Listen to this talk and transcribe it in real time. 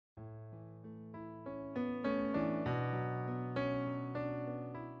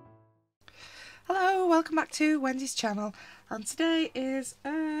welcome back to Wendy's channel, and today is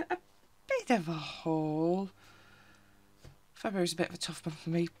a bit of a haul. February's a bit of a tough month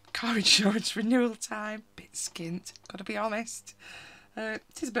for me. Car insurance renewal time, bit skint, gotta be honest. It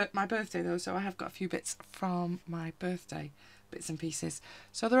is my birthday though, so I have got a few bits from my birthday, bits and pieces.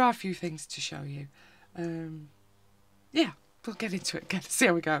 So there are a few things to show you. Yeah, we'll get into it again, see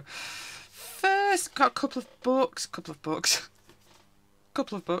how we go. First, got a couple of books.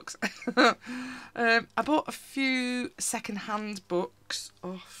 I bought a few second-hand books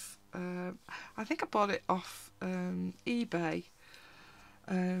off, I think I bought it off eBay.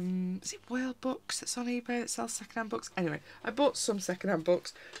 Is it Whale Books that's on eBay that sells second-hand books? Anyway, I bought some second-hand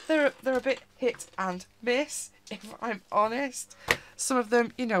books. They're a bit hit and miss, if I'm honest. Some of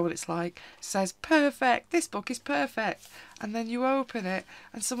them, you know what it's like, it says perfect, this book is perfect, and then you open it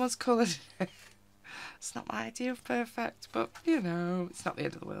and someone's coloured it. It's not my idea of perfect, but you know, it's not the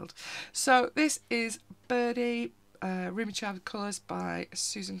end of the world. So this is Birdie, Roomy Child with Colours by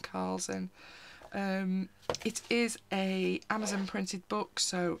Susan Carlson. It is a Amazon printed book,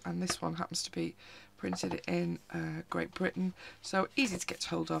 so, and this one happens to be printed in Great Britain, so easy to get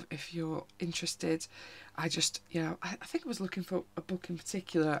hold of if you're interested. I just, yeah, I think I was looking for a book in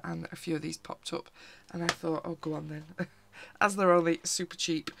particular, and a few of these popped up, and I thought, oh, go on then. As they're only super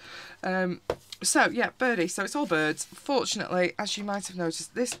cheap. So yeah, Birdie, so it's all birds. Fortunately, as you might have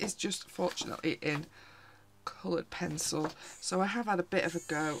noticed, this is just fortunately in coloured pencil, so I have had a bit of a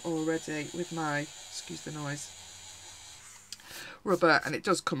go already with my, excuse the noise, rubber, and it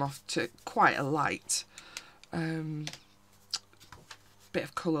does come off to quite a light bit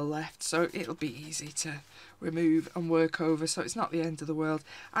of colour left, so it'll be easy to remove and work over, so it's not the end of the world.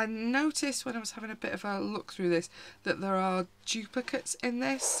 I noticed when I was having a bit of a look through this that there are duplicates in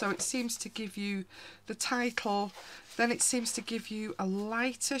this, so it seems to give you the title, then it seems to give you a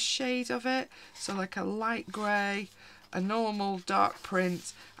lighter shade of it, so like a light grey, a normal dark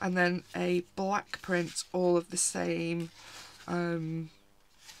print, and then a black print, all of the same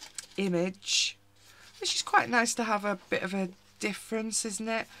image, which is quite nice to have a bit of a difference, isn't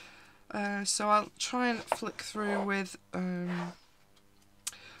it? So I'll try and flick through with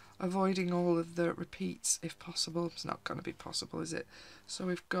avoiding all of the repeats if possible. It's not going to be possible, is it? So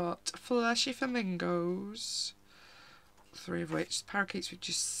we've got Fleshy Flamingos, 3 of which parakeets we've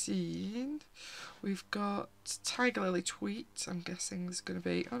just seen. We've got Tiger Lily Tweet, I'm guessing there's going to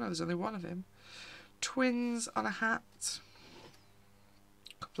be, oh no, there's only one of him. Twins on a Hat,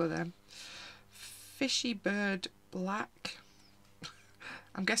 a couple of them. Fishy Bird Black,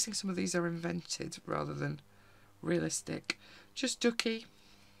 I'm guessing some of these are invented rather than realistic. Just Ducky.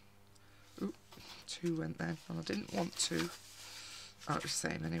 Ooh, 2 went there, and I didn't want to. Oh, it was the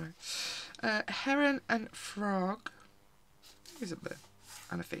same anyway. Heron and Frog. Is it there?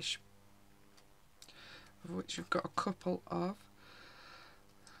 And a fish. Of which we've got a couple of.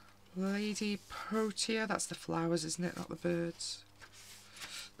 Lady Protea. That's the flowers, isn't it? Not the birds.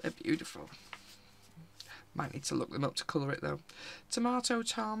 They're beautiful. Might need to look them up to colour it though. Tomato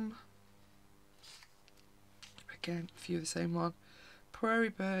Tom. Again, a few of the same one. Prairie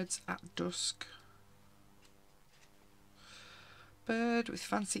Birds at Dusk. Bird with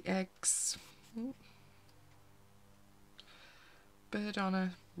Fancy Eggs. Ooh. Bird on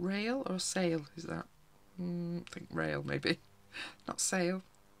a rail or a sail, is that? I think rail maybe. Not sail.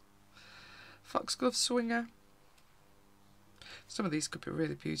 Foxglove Swinger. Some of these could be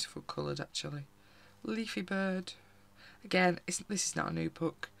really beautiful coloured actually. Leafy Bird. Again, this is not a new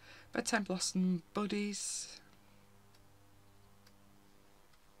book. Bedtime Blossom Buddies.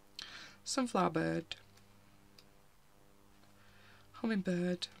 Sunflower Bird.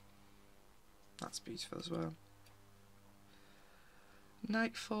 Hummingbird. That's beautiful as well.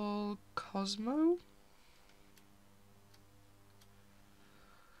 Nightfall Cosmo.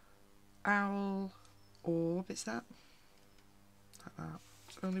 Owl Orb, is that? Like that.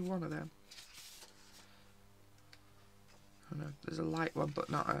 There's only one of them. Oh no, there's a light one, but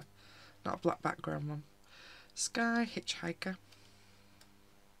not a black background one. Sky Hitchhiker.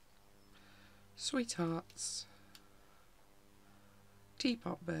 Sweethearts.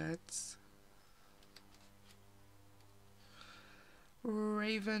 Teapot Birds.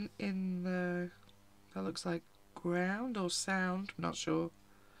 Raven in the, that looks like ground or sound, I'm not sure.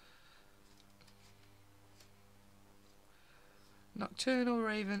 Nocturnal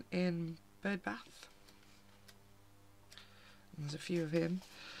Raven in Bird Bath. There's a few of him.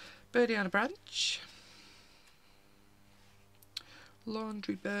 Birdie on a Branch.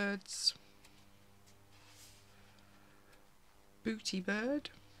 Laundry Birds. Booty Bird.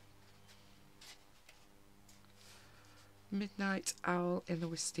 Midnight Owl in the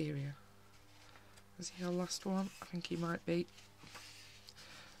Wisteria. Is he our last one? I think he might be.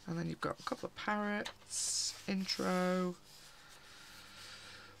 And then you've got a couple of parrots, intro,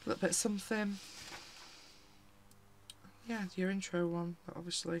 a little bit of something. Yeah, your intro one, but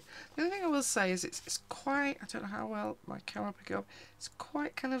obviously. The only thing I will say is it's quite, I don't know how well my camera will pick it up, it's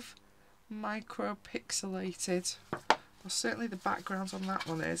quite kind of micro pixelated. Well, certainly the background on that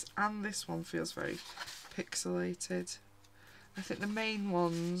one is, and this one feels very pixelated. I think the main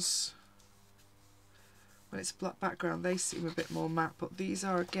ones, when it's a black background, they seem a bit more matte, but these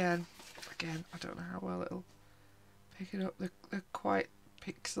are again, I don't know how well it'll pick it up. They're quite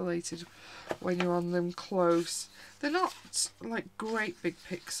pixelated when you're on them close. They're not like great big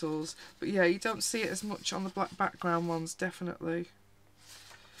pixels, but yeah, you don't see it as much on the black background ones, definitely.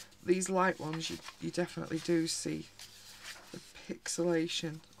 These light ones, you definitely do see the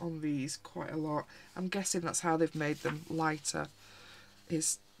pixelation on these quite a lot. I'm guessing that's how they've made them lighter,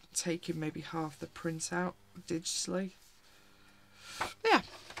 is taking maybe half the print out digitally. Yeah.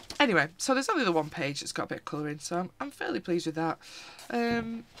 Anyway, so there's only the one page that's got a bit of colouring, so I'm fairly pleased with that.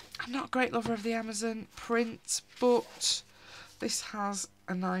 I'm not a great lover of the Amazon print, but this has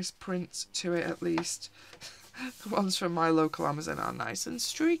a nice print to it at least. The ones from my local Amazon are nice and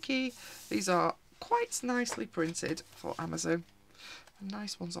streaky. These are quite nicely printed for Amazon. And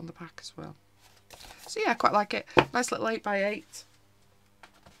nice ones on the back as well. So yeah, I quite like it. Nice little 8x8.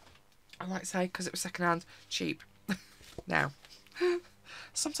 I like to say, because it was second hand, cheap. Now.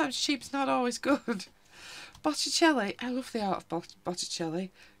 Sometimes cheap's not always good. Botticelli, I love the art of Botticelli.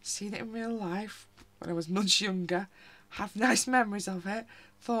 Seen it in real life when I was much younger. Have nice memories of it.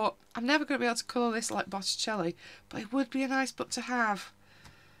 Thought, I'm never going to be able to colour this like Botticelli, but it would be a nice book to have.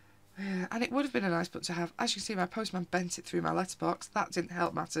 Yeah, and it would have been a nice book to have. As you can see, my postman bent it through my letterbox. That didn't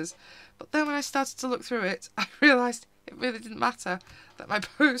help matters. But then when I started to look through it, I realised it really didn't matter that my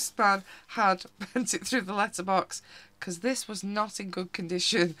postman had bent it through the letterbox, because this was not in good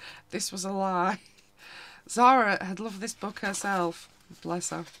condition. This was a lie. Zara had loved this book herself. Bless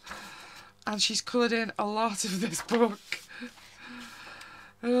her. And she's coloured in a lot of this book.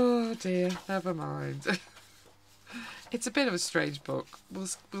 Oh dear, never mind. It's a bit of a strange book.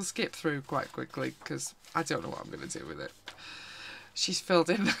 We'll skip through quite quickly because I don't know what I'm going to do with it. She's filled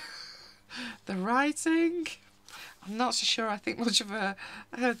in the writing. I'm not so sure I think much of her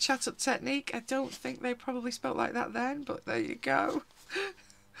chat-up technique. I don't think they probably spoke like that then, but there you go.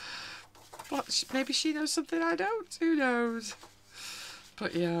 But maybe she knows something I don't. Who knows?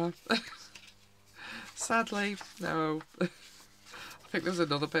 But yeah. Sadly, no. I think there's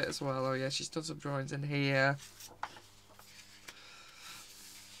another bit as well. Oh yeah, she's done some drawings in here.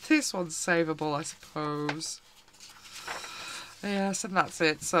 This one's savable, I suppose. Yes, and that's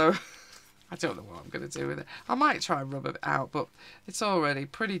it. So I don't know what I'm going to do with it. I might try and rub it out, but it's already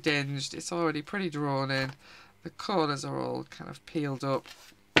pretty dinged. It's already pretty drawn in. The corners are all kind of peeled up.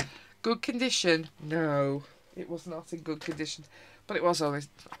 Good condition? No, it was not in good condition. But it was only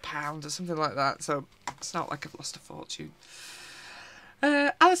 £1 or something like that, so it's not like I've lost a fortune.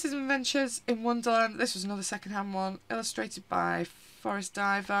 Alice's Adventures in Wonderland. This was another second-hand one, illustrated by Forest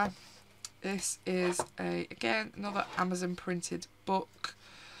Diver. This is again another Amazon printed book.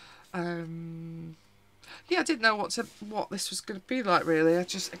 Yeah, I didn't know what this was going to be like really.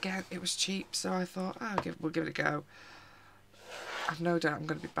 Again, it was cheap, so I thought we'll give it a go. I've no doubt I'm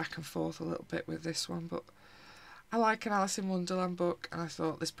going to be back and forth a little bit with this one, but I like an Alice in Wonderland book, and I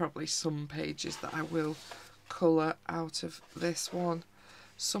thought there's probably some pages that I will colour out of this one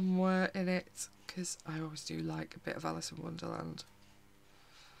somewhere in it, because I always do like a bit of Alice in Wonderland.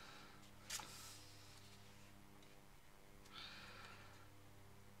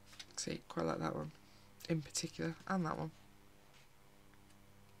 See, quite like that one in particular, and that one.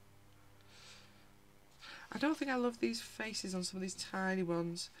 I don't think I love these faces on some of these tiny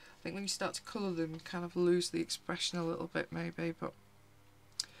ones. I think when you start to colour them, you kind of lose the expression a little bit maybe, but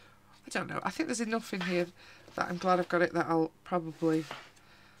I don't know. I think there's enough in here that I'm glad I've got it that I'll probably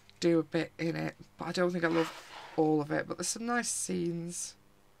do a bit in it, but I don't think I love all of it. But there's some nice scenes.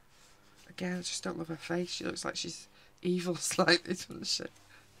 Again, I just don't love her face. She looks like she's evil slightly, doesn't she?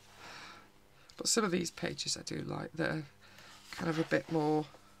 But some of these pages I do like. They're kind of a bit more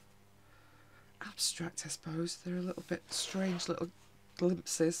abstract, I suppose. They're a little bit strange little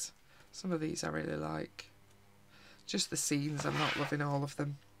glimpses. Some of these I really like. Just the scenes, I'm not loving all of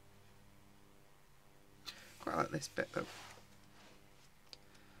them. Quite like this bit though.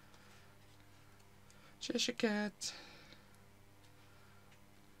 Cheshire Cat.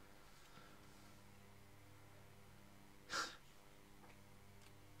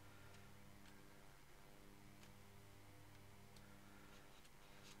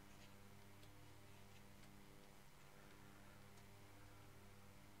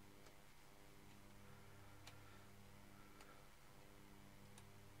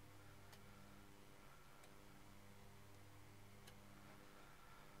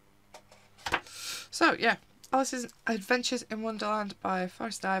 So yeah, Alice's Adventures in Wonderland by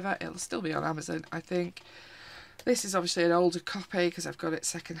Forest Diver. It'll still be on Amazon, I think. This is obviously an older copy because I've got it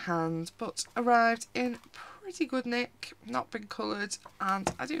second hand, but arrived in pretty good nick, not been coloured,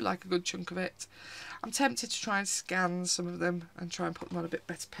 and I do like a good chunk of it. I'm tempted to try and scan some of them and try and put them on a bit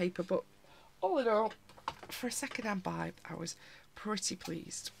better paper, but all in all, for a second hand buy, I was pretty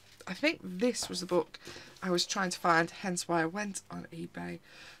pleased. I think this was the book I was trying to find, hence why I went on eBay.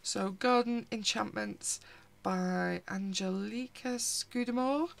 So Garden Enchantments by Angelica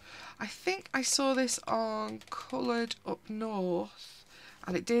Scudamore. I think I saw this on Coloured Up North,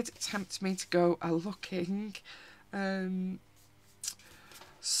 and it did tempt me to go a looking.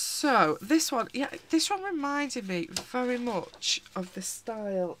 So this one, yeah, this one reminded me very much of the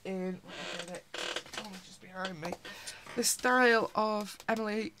style in, just behind me, the style of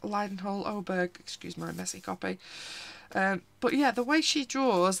Emily Leidenhall-Oberg, excuse my messy copy. But yeah, the way she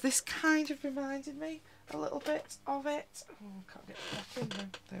draws, this kind of reminded me a little bit of it. Oh, can't get it back in there.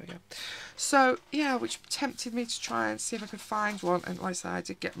 There we go. So yeah, which tempted me to try and see if I could find one, and like I said, I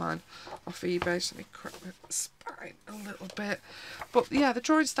did get mine off eBay, so let me crack my spine a little bit. But yeah, the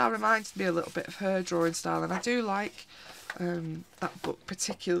drawing style reminds me a little bit of her drawing style, and I do like that book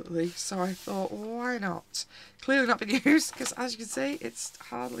particularly, so I thought, why not? Clearly not been used, because as you can see, it's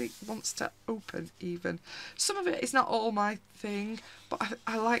hardly wants to open even. Some of it is not all my thing, but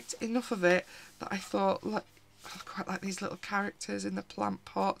I liked enough of it that I thought, like, I quite like these little characters in the plant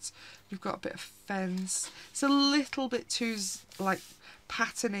pots. You've got a bit of fence. It's a little bit too like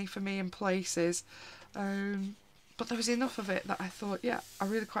patterny for me in places, but there was enough of it that I thought, yeah, I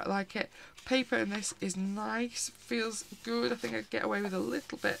really quite like it. Paper in this is nice, feels good. I think I'd get away with a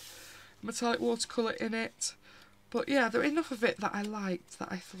little bit metallic watercolour in it. But yeah, there was enough of it that I liked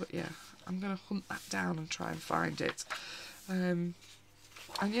that I thought, yeah, I'm going to hunt that down and try and find it. And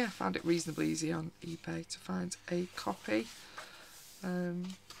yeah, found it reasonably easy on eBay to find a copy.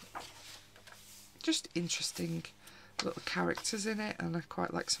 Just interesting little characters in it, and I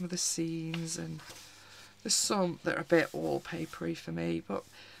quite like some of the scenes, and there's some that are a bit wallpapery for me, but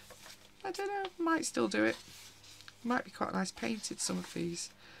I don't know, might still do it. Might be quite nice painted, some of these.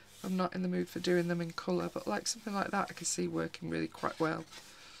 I'm not in the mood for doing them in colour, but like something like that I can see working really quite well.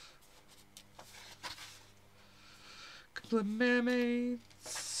 Couple of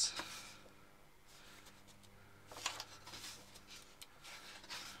mermaids.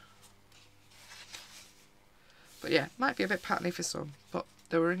 But yeah, might be a bit patterny for some, but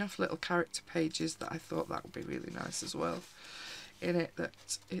there were enough little character pages that I thought that would be really nice as well in it, that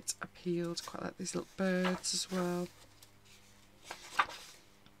it appealed. Quite like these little birds as well.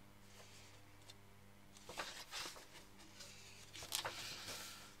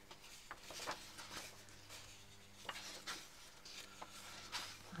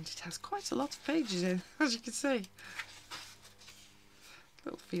 And it has quite a lot of pages in, as you can see.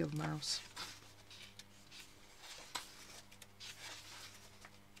 Little field mouse.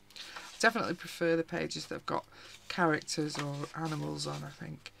 Definitely prefer the pages that have got characters or animals on, I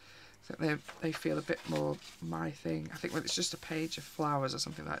think. I think they feel a bit more my thing. I think when it's just a page of flowers or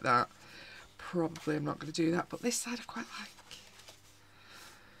something like that, probably I'm not going to do that. But this side I quite like.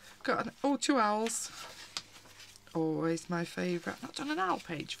 Got an 2 owls. Always my favourite. I've not done an owl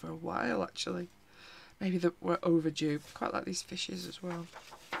page for a while, actually. Maybe we're overdue. Quite like these fishes as well.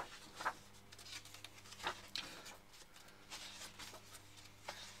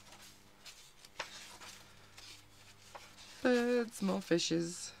 Birds, more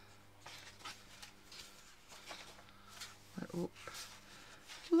fishes. Oh,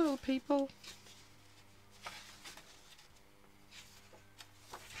 little people.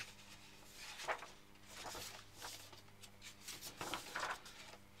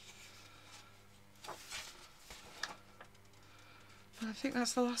 I think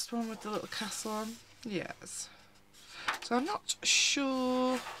that's the last one with the little castle on. Yes. So I'm not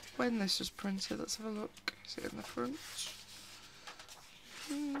sure when this was printed. Let's have a look. Is it in the front?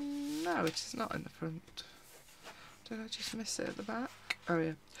 No, it is not in the front. Did I just miss it at the back? Oh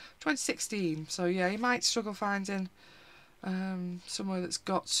yeah, 2016. So yeah, you might struggle finding somewhere that's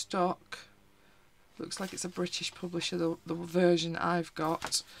got stock. Looks like it's a British publisher, the version I've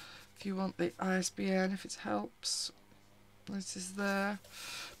got. If you want the ISBN, if it helps, this is there.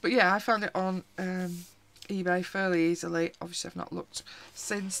 But yeah, I found it on eBay fairly easily. Obviously I've not looked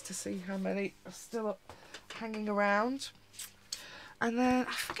since to see how many are still up hanging around. And then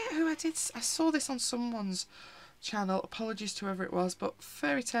I forget who I saw this on someone's channel, apologies to whoever it was, but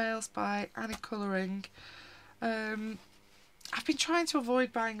Fairy Tales by Annie Colouring. I've been trying to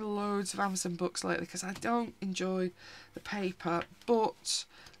avoid buying loads of Amazon books lately because I don't enjoy the paper, but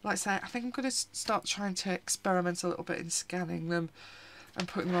like I say, I think I'm going to start trying to experiment a little bit in scanning them and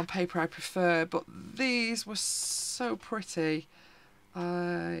putting them on paper I prefer. But these were so pretty,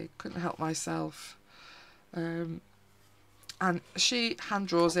 I couldn't help myself. And she hand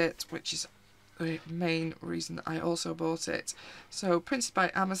draws it, which is the main reason I also bought it. So printed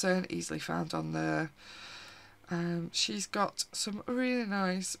by Amazon, easily found on there. She's got some really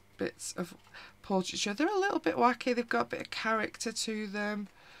nice bits of portraiture. They're a little bit wacky, they've got a bit of character to them.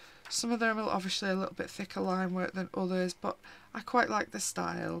 Some of them are obviously a little bit thicker line work than others, but I quite like the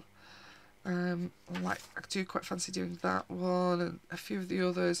style. I do quite fancy doing that one, and a few of the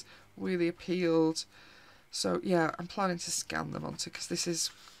others really appealed. So yeah, I'm planning to scan them onto, because this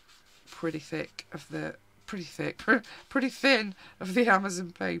is pretty thick of the pretty thin of the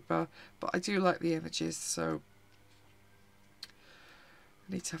Amazon paper, but I do like the images, so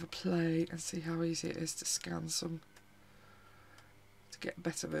I need to have a play and see how easy it is to scan some to get a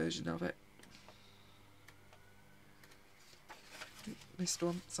better version of it. Missed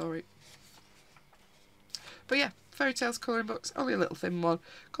one, sorry. But yeah, Fairy Tales colouring books, only a little thin one,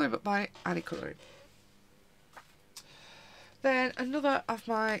 colouring book by Annie Colouring. Then another of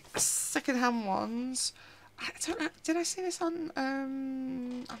my second-hand ones. I don't know, did I see this on,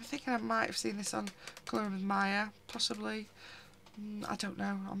 I'm thinking I might have seen this on Colouring with Maya, possibly. I don't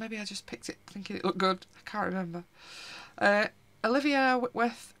know, or maybe I just picked it thinking it looked good, I can't remember. Olivia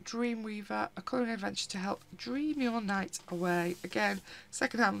Whitworth, Dreamweaver, a colouring adventure to help dream your night away. Again,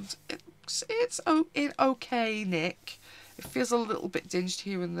 second-hand, it's in okay nick. It feels a little bit dinged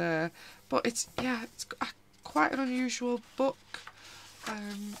here and there, but it's quite an unusual book.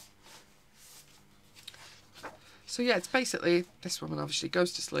 So yeah, it's basically this woman obviously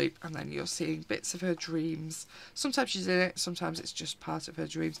goes to sleep and then you're seeing bits of her dreams. Sometimes she's in it, sometimes it's just part of her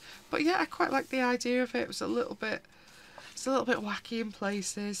dreams. But yeah, I quite like the idea of it. It's a little bit wacky in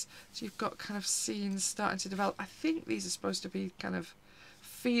places. So you've got kind of scenes starting to develop. I think these are supposed to be kind of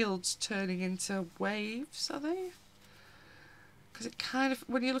fields turning into waves, are they? Because it kind of,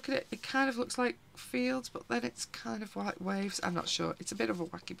 when you look at it, it kind of looks like fields, but then it's kind of like waves. I'm not sure. It's a bit of a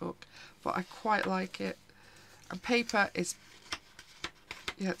wacky book, but I quite like it. And paper is,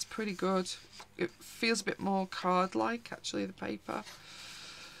 yeah, it's pretty good. It feels a bit more card-like, actually, the paper.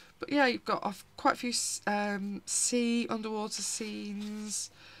 But yeah, you've got quite a few underwater scenes.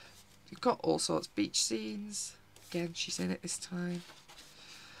 You've got all sorts, beach scenes. Again, she's in it this time.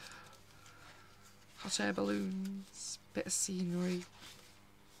 Hot air balloons, bit of scenery.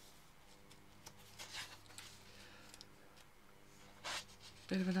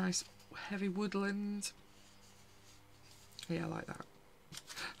 Bit of a nice heavy woodland. Yeah, I like that.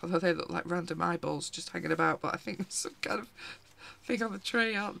 Although they look like random eyeballs just hanging about, but I think there's some kind of thing on the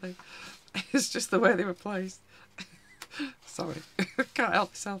tree, aren't they? It's just the way they were placed. Sorry, can't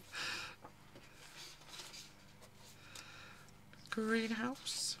help myself.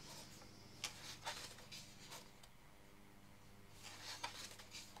 Greenhouse.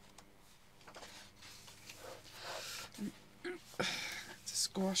 To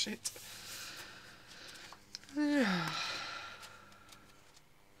squash it.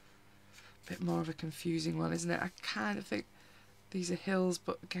 Bit more of a confusing one, isn't it? I kind of think these are hills,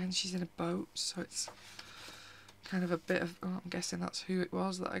 but again, she's in a boat, so it's kind of a bit of, I'm guessing that's who it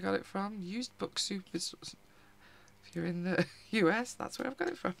was that I got it from. Used Book Supers. If you're in the US, that's where I've got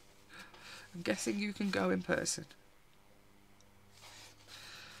it from. I'm guessing you can go in person.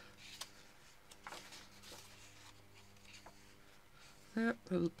 Yep,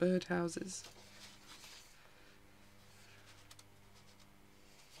 little bird houses.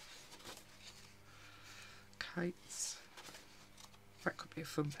 Kites. That could be a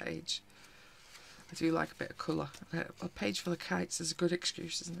fun page. I do like a bit of colour. A page full of kites is a good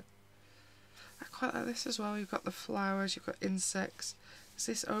excuse, isn't it? I quite like this as well. You've got the flowers, you've got insects. Is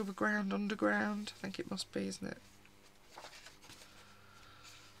this overground, underground? I think it must be, isn't it?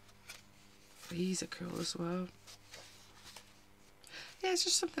 These are cool as well. Yeah, it's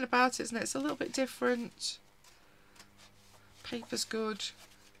just something about it, isn't it? It's a little bit different. Paper's good.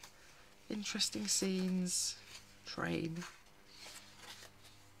 Interesting scenes. Train.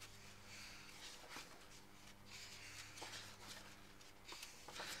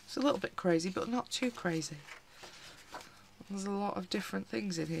 It's a little bit crazy, but not too crazy. There's a lot of different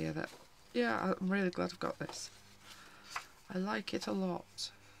things in here that, yeah, I'm really glad I've got this. I like it a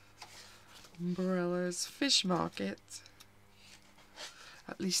lot. Umbrellas. Fish market.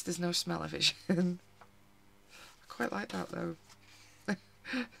 At least there's no smell-o-vision. I quite like that though.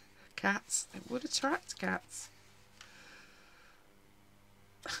 Cats. It would attract cats.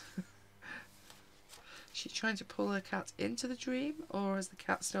 trying to pull her cat into the dream, or has the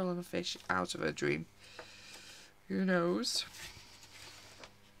cat stolen a fish out of her dream? Who knows?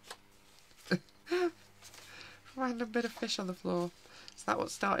 Random bit of fish on the floor. Is that what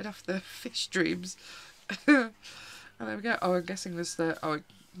started off the fish dreams? And there we go. Oh, I'm guessing there's the... Oh,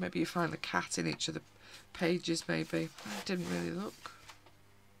 maybe you find the cat in each of the pages, maybe. I didn't really look.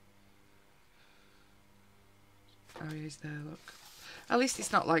 Oh, he's there, look. At least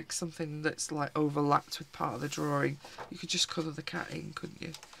it's not like something that's like overlapped with part of the drawing. You could just colour the cat in, couldn't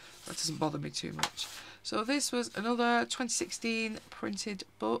you? That doesn't bother me too much. So this was another 2016 printed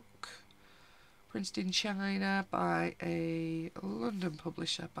book. Printed in China by a London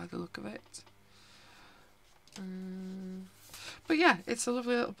publisher, by the look of it. But yeah, it's a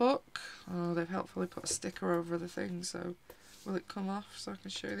lovely little book. Oh, they've helpfully put a sticker over the thing, so will it come off so I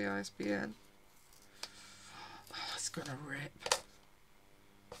can show you the ISBN? Oh, it's gonna rip.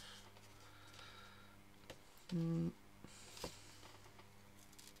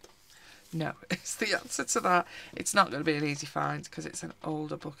 No, it's the answer to that. It's not going to be an easy find because it's an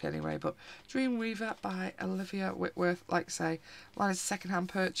older book anyway. But Dreamweaver by Olivia Whitworth, like I say, mine is a second-hand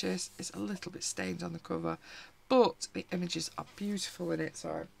purchase. It's a little bit stained on the cover, but the images are beautiful in it, so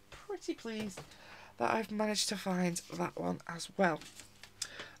I'm pretty pleased that I've managed to find that one as well.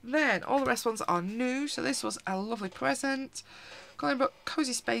 Then all the rest ones are new, so this was a lovely present. Coloring book,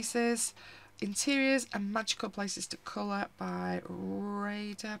 Cozy Spaces, Interiors and Magical Places to Colour by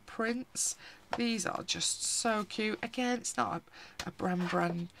Raider Prince. These are just so cute. Again, it's not a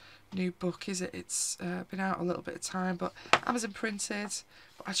brand new book, is it? It's been out a little bit of time, but Amazon printed.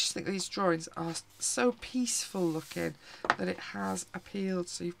 But I just think these drawings are so peaceful looking that it has appealed.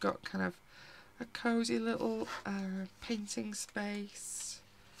 So you've got kind of a cosy little painting space.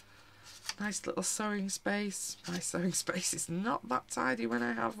 Nice little sewing space. My sewing space is not that tidy when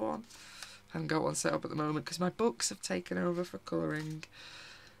I have one. I haven't got one set up at the moment because my books have taken over for colouring.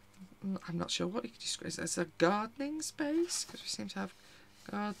 I'm not sure what you could describe as a gardening space because we seem to have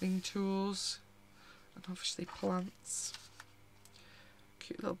gardening tools and obviously plants.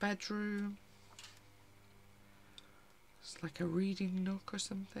 Cute little bedroom. It's like a reading nook or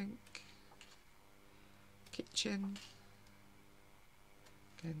something. Kitchen.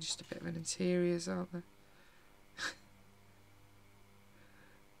 Again, just a bit of an interiors, aren't there?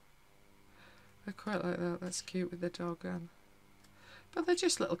 I quite like that. That's cute with the dog on. But they're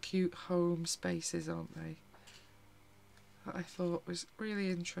just little cute home spaces, aren't they? That I thought was really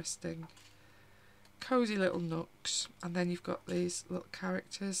interesting. Cosy little nooks. And then you've got these little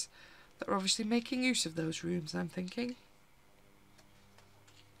characters that are obviously making use of those rooms, I'm thinking.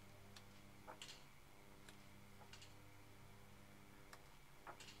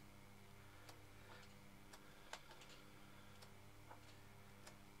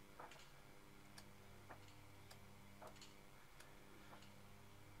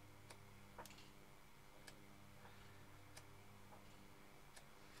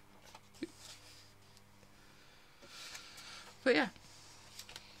 But yeah,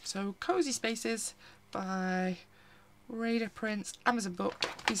 so Cozy Spaces by Raider Prince, Amazon book,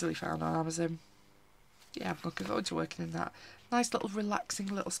 easily found on Amazon. Yeah, I'm looking forward to working in that. Nice little relaxing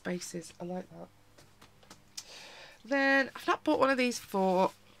little spaces, I like that. Then, I've not bought one of these for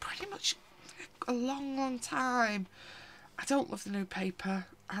pretty much a long time. I don't love the new paper,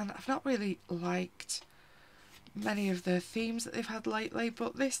 and I've not really liked many of the themes that they've had lately,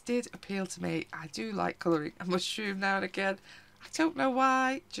 but this did appeal to me. I do like colouring a mushroom now and again. I don't know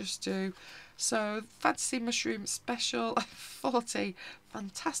why, just do. So, Fantasy Mushroom Special 40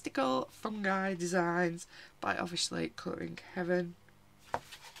 Fantastical Fungi Designs by obviously Colouring Heaven.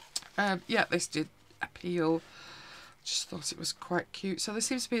 Yeah, this did appeal. Just thought it was quite cute. So there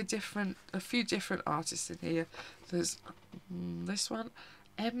seems to be a few different artists in here. There's this one,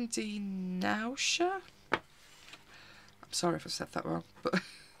 MD Nausha. I'm sorry if I said that wrong, but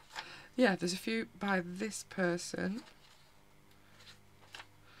yeah, there's a few by this person.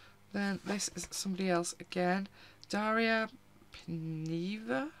 Then this is somebody else again, Daria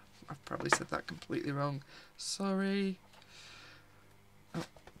Pineva. I've probably said that completely wrong. Sorry. Oh,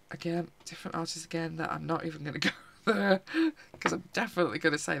 again, different artists again that I'm not even going to go there because I'm definitely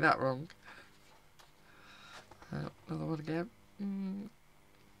going to say that wrong. Another one again.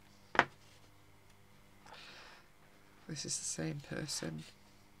 This is the same person.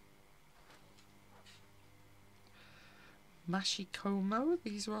 Mashikomo,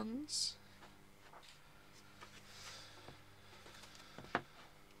 these ones.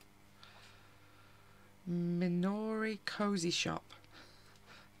 Minori Cozy Shop.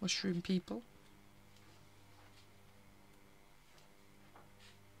 Mushroom People.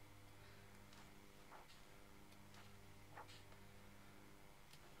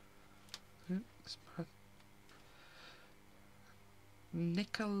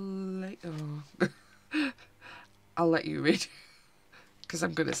 Nicolay. Oh. I'll let you read because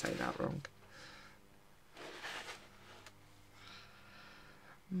I'm going to say that wrong.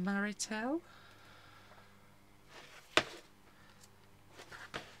 Maritel.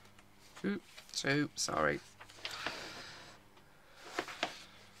 Oops, sorry.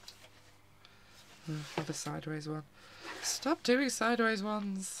 Another sideways one. Stop doing sideways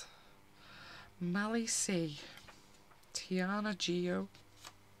ones. Mally C. Tiana Geo.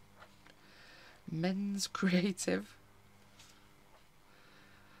 Men's Creative.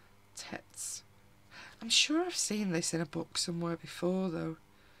 Tets. I'm sure I've seen this in a book somewhere before though.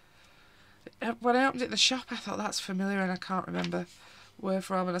 When I opened it in the shop I thought that's familiar and I can't remember where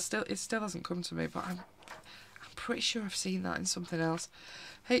from, and it still hasn't come to me, but I'm pretty sure I've seen that in something else.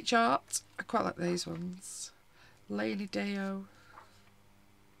 H Art, I quite like these ones. Laney Deo.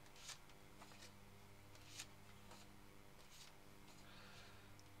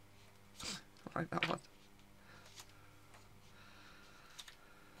 I like that one.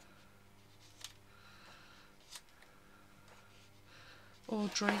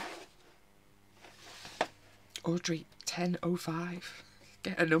 Audrey 1005.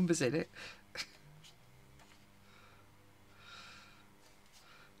 Get her numbers in it.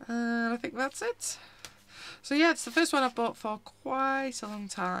 And I think that's it. So yeah, it's the first one I've bought for quite a long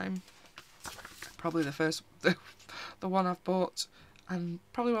time. Probably the first, the one I've bought, and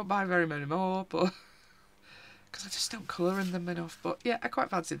probably won't buy very many more, but because I just don't colour in them enough. But yeah, I quite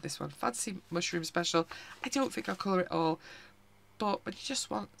fancied this one. Fancy Mushroom Special. I don't think I'll colour it all, but you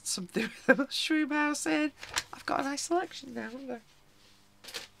just want something with a mushroom house in. I've got a nice selection now, haven't I?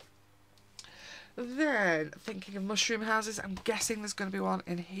 Then, thinking of mushroom houses, I'm guessing there's going to be one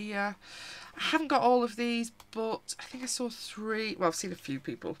in here. I haven't got all of these, but I think I saw 3. Well, I've seen a few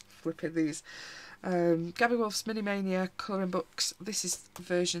people flipping these. Gabby Wolf's Mini Mania colouring books. This is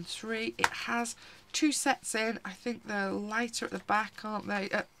version 3. It has 2 sets in. I think they're lighter at the back, aren't they?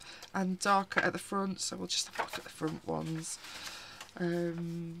 And darker at the front. So we'll just have a look at the front ones.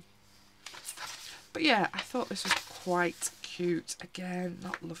 But yeah, I thought this was quite cute. Again,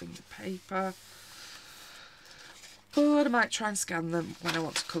 not loving the paper. But I might try and scan them when I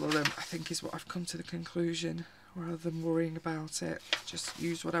want to colour them, I think is what I've come to the conclusion, rather than worrying about it. Just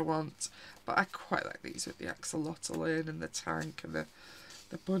use what I want. But I quite like these with the axolotl in and the tank, and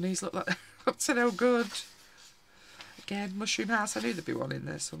the bunnies look like they're up to no good. Again, Mushroom House, I knew there'd be one in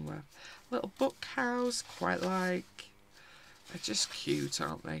there somewhere. Little book house, quite like. They're just cute,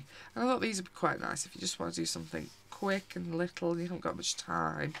 aren't they? And I thought these would be quite nice if you just want to do something quick and little and you haven't got much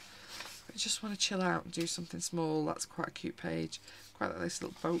time. But you just want to chill out and do something small. That's quite a cute page. Quite like this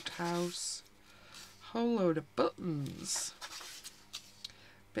little boat house. Whole load of buttons.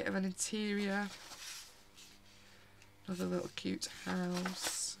 Bit of an interior. Another little cute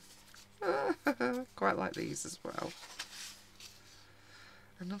house. Quite like these as well.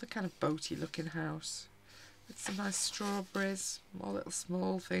 Another kind of boaty looking house. With some nice strawberries, more little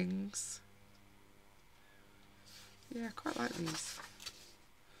small things. Yeah, I quite like these.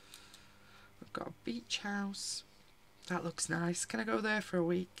 We've got a beach house. That looks nice. Can I go there for a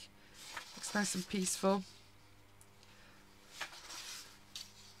week? Looks nice and peaceful.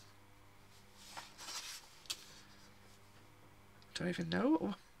 Don't even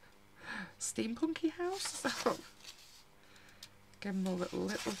know. Steampunky house? Again, more little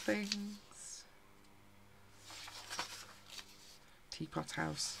things. Teapot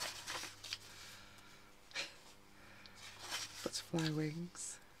house. Butterfly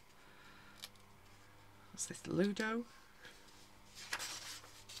wings. What's this? Ludo.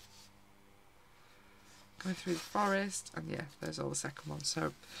 Going through the forest, and yeah, there's all the second one.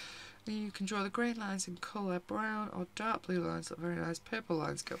 So you can draw the grey lines in colour. Brown or dark blue lines look very nice. Purple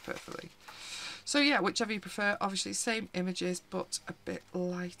lines go perfectly. So yeah, whichever you prefer. Obviously same images, but a bit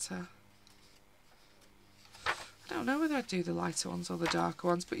lighter. I don't know whether I'd do the lighter ones or the darker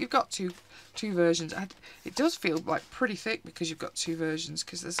ones, but you've got two versions. It does feel like pretty thick because you've got 2 versions,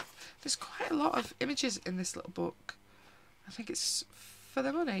 because there's quite a lot of images in this little book. I think it's for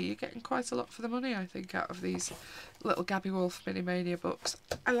the money. You're getting quite a lot for the money, I think, out of these little Gabby Wolf Mini Mania books.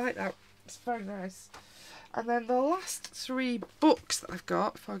 I like that. It's very nice. And then the last 3 books that I've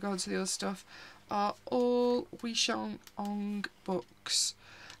got, before I go on to the other stuff, are all Wishon Ong books.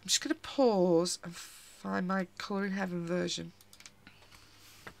 I'm just going to pause and find my Colour in Heaven version.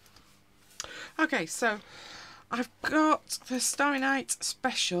 Okay, so I've got the Starry Night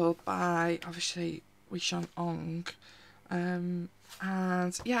Special by, obviously, Wishon Ong. And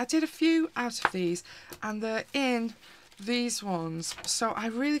yeah, I did a few out of these, and they're in these ones. So I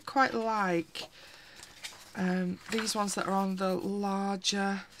really quite like these ones that are on the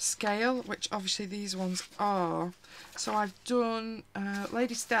larger scale, which obviously these ones are. So I've done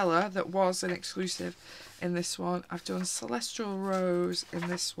Lady Stella, that was an exclusive in this one. I've done Celestial Rose in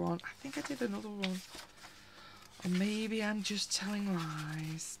this one. I think I did another one. Or maybe I'm just telling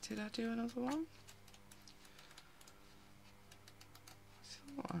lies. Did I do another one? Is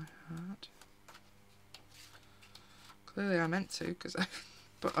that what I had? Clearly I meant to, because I...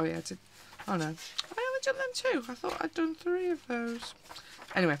 But, oh yeah, I did. Oh no. Have I only done them two? I thought I'd done 3 of those.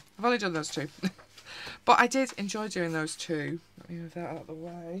 Anyway, I've only done those 2. But I did enjoy doing those 2. Let me move that out of the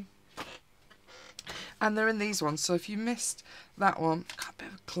way. And they're in these ones, so if you missed that one, got a bit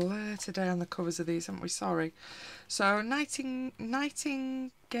of a glare today on the covers of these, haven't we? Sorry. So Nightingale's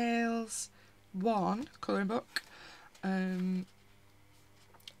 1 colouring book.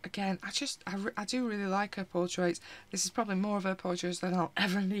 Again, I do really like her portraits. This is probably more of her portraits than I'll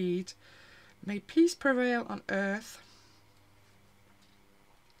ever need. May peace prevail on earth.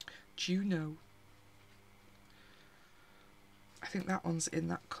 Juno. I think that one's in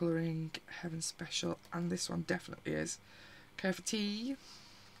that Colouring Heaven special, and this one definitely is. Care for Tea.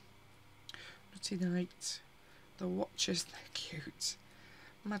 Nutty Night. The Watchers, they're cute.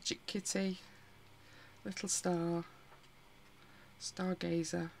 Magic Kitty. Little Star.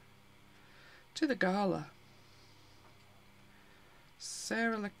 Stargazer. To the Gala.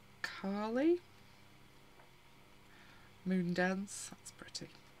 Sarah LaCarley. Moon Dance, that's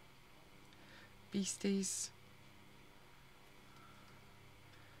pretty. Beasties.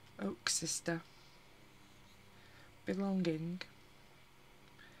 Oak Sister. Belonging.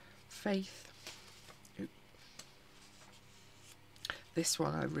 Faith. Ooh. This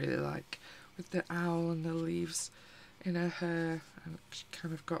one I really like, with the owl and the leaves in her hair, and she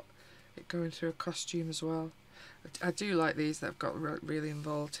kind of got it going through a costume as well. I do like these that have got really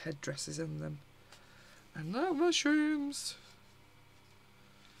involved headdresses in them. And no mushrooms.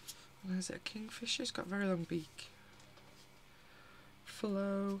 And is it a kingfisher? It's got a very long beak.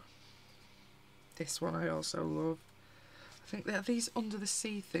 Flow. This one I also love. I think they're these under the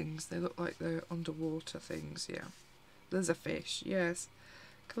sea things. They look like they're underwater things, yeah. There's a fish, yes.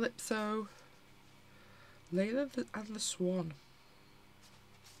 Calypso. Layla and the Swan.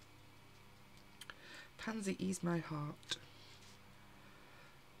 Pansy Ease My Heart.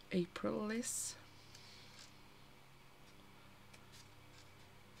 Aprilis.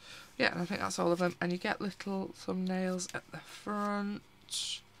 Yeah, and I think that's all of them. And you get little thumbnails at the front.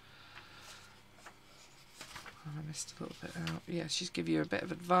 Oh, I missed a little bit out. Yeah, she's give you a bit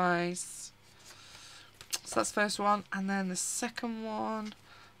of advice. So that's the first one. And then the second one,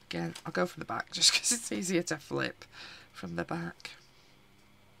 again, I'll go from the back just because it's easier to flip from the back.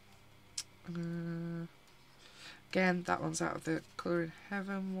 Again, that one's out of the Colouring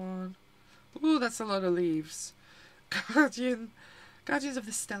Heaven one. Ooh, that's a lot of leaves. Guardians of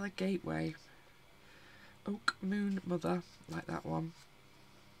the Stellar Gateway. Oak Moon Mother, like that one.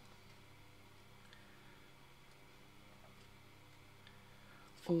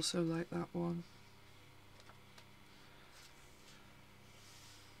 Also like that one.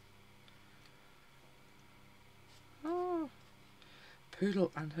 Oh,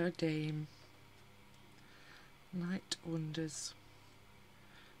 Poodle and Her Dame. Night Wonders.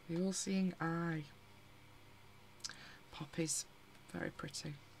 The All-Seeing Eye. Poppies. Very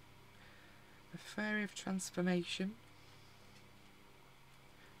pretty. The Fairy of Transformation.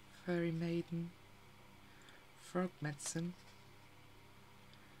 Fairy Maiden. Frog Medicine.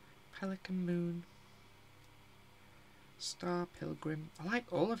 Pelican Moon. Star Pilgrim. I like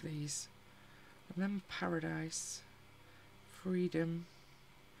all of these. Remember Paradise. Freedom.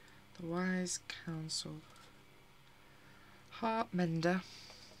 The Wise Counsel. Heart Mender.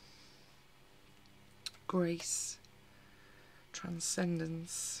 Grace.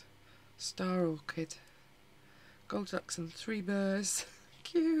 Transcendence. Star Orchid. Goldilocks and Three Bears.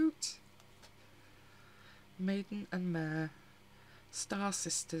 Cute. Maiden and Mare. Star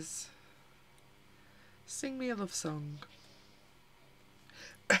Sisters. Sing Me a Love Song.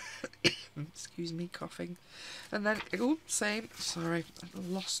 Excuse me, coughing. And then, oh, same, sorry, I've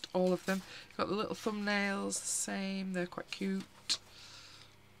lost all of them. Got the little thumbnails, the same, they're quite cute.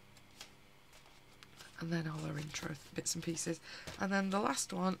 And then all our intro bits and pieces. And then the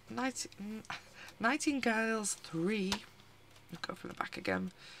last one, Nightingales 3. I'll go from the back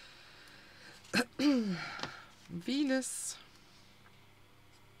again. Venus.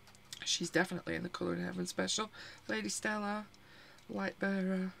 She's definitely in the Colouring Heaven special. Lady Stella.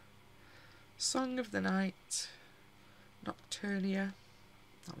 Lightbearer. Song of the Night. Nocturnia.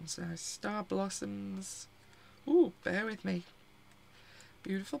 That one's nice. Star Blossoms. Ooh, bear with me.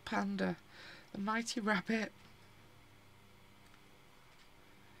 Beautiful panda. The mighty rabbit.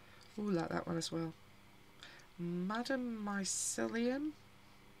 Ooh, like that one as well. Madam Mycelium.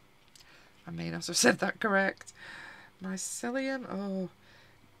 I may not have said that correct. Mycelium. Oh,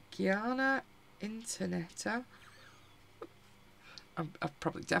 Giana Interneta. I've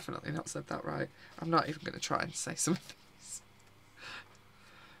probably definitely not said that right. I'm not even going to try and say some of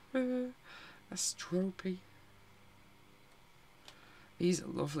these. Astropy. These are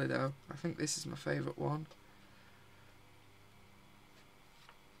lovely though. I think this is my favourite one.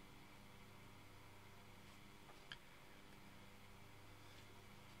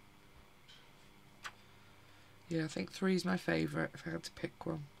 Yeah, I think 3 is my favourite if I had to pick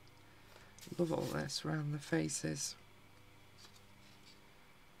one. Love all this around the faces.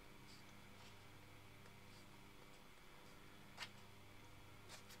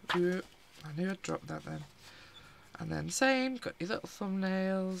 Ooh, I knew I'd drop that then. And then same, got your little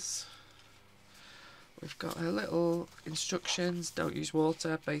thumbnails. We've got our little instructions. Don't use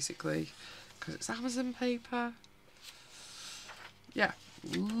water, basically, because it's Amazon paper. Yeah,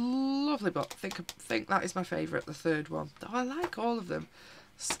 lovely book. Think that is my favourite, the 3rd one. Though I like all of them.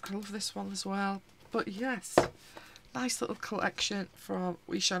 I love this one as well. But yes, nice little collection from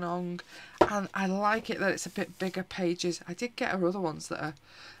Wishanong. And I like it that it's a bit bigger pages. I did get her other ones that are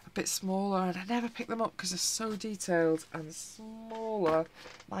a bit smaller, and I never pick them up because they're so detailed and smaller.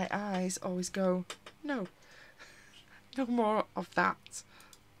 My eyes always go, no, no more of that.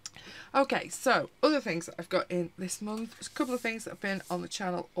 Okay, so other things that I've got in this month. There's a couple of things that have been on the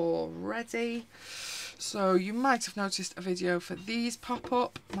channel already. So you might have noticed a video for these pop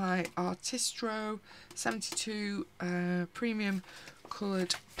up. My Artistro 72 premium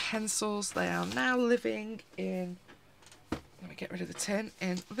coloured pencils. They are now living in, let me get rid of the tin,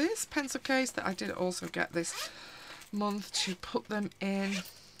 in this pencil case that I did also get this month to put them in.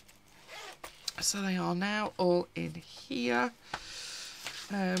 So they are now all in here.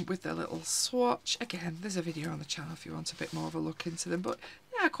 With their little swatch. Again, there's a video on the channel if you want a bit more of a look into them, but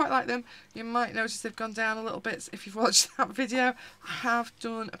yeah, I quite like them. You might notice they've gone down a little bit if you've watched that video. I have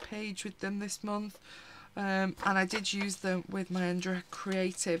done a page with them this month, and I did use them with my Endra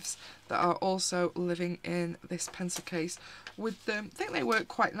Creatives that are also living in this pencil case with them. I think they work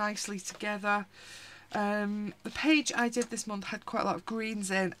quite nicely together. The page I did this month had quite a lot of greens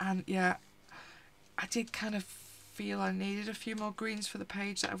in, and yeah, I did kind of feel I needed a few more greens for the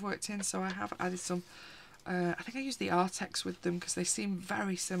page that I've worked in, so I have added some. I think I used the Artex with them because they seem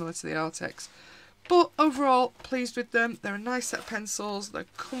very similar to the Artex, but overall pleased with them. They're a nice set of pencils. They're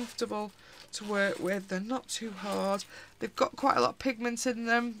comfortable to work with. They're not too hard. They've got quite a lot of pigment in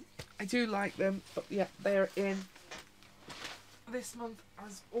them. I do like them, but yeah, they're in this month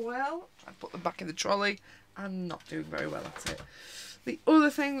as well. I put them back in the trolley and not doing very well at it. The other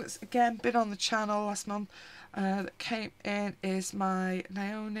thing that's again been on the channel last month that came in is my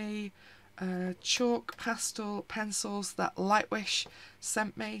Naoni chalk pastel pencils that Lightwish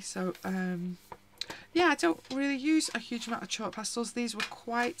sent me. So yeah, I don't really use a huge amount of chalk pastels. These were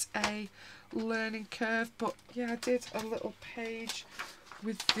quite a learning curve, but yeah, I did a little page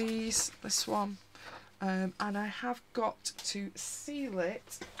with these, this one, and I have got to seal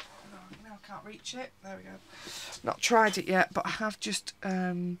it. Now I can't reach it. There we go. Not tried it yet, but I have just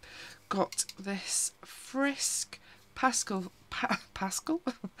got this Frisk pastel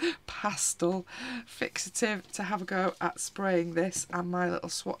fixative to have a go at spraying this, and my little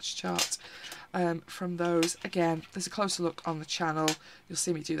swatch chart from those. Again, there's a closer look on the channel. You'll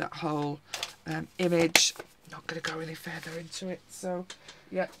see me do that whole image. Not going to go any further into it, so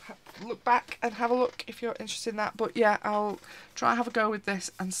yeah, look back and have a look if you're interested in that. But yeah, I'll try and have a go with this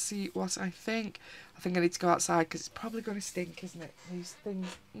and see what I think. I think I need to go outside because it's probably going to stink, isn't it? These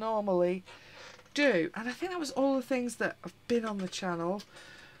things normally do. And I think that was all the things that have been on the channel.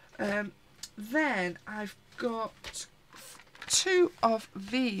 Then I've got 2 of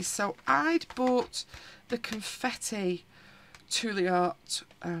these. So I'd bought the confetti Tule Art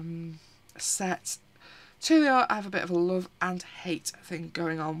set. Tule Art, I have a bit of a love and hate thing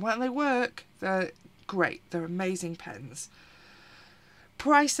going on. When they work, they're great. They're amazing pens.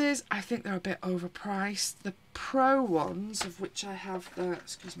 Prices, I think they're a bit overpriced. The Pro ones, of which I have the,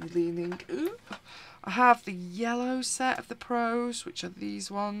 excuse me, leaning. Ooh, I have the yellow set of the Pros, which are these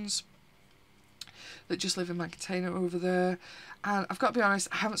ones that just live in my container over there. And I've got to be honest,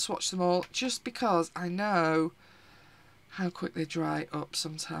 I haven't swatched them all just because I know how quick they dry up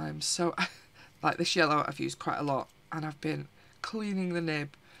sometimes. So like this yellow I've used quite a lot, and I've been cleaning the nib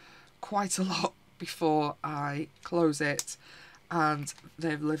quite a lot before I close it. and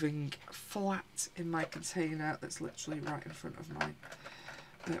they're living flat in my container that's literally right in front of my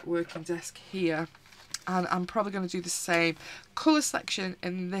working desk here. And I'm probably going to do the same. Colour selection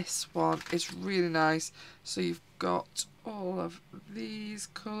in this one is really nice. So you've got all of these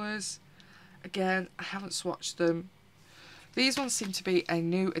colours. Again, I haven't swatched them. These ones seem to be a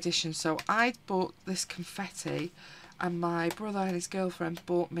new addition. So I bought this confetti, and my brother and his girlfriend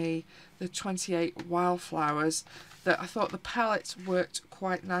bought me the 28 wildflowers, that I thought the palettes worked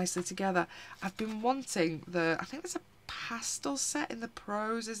quite nicely together. I've been wanting I think there's a pastel set in the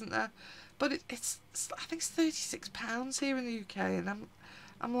Pros, isn't there? But it's I think it's £36 here in the UK, and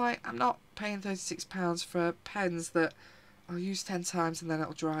I'm like, I'm not paying £36 for pens that I'll use 10 times and then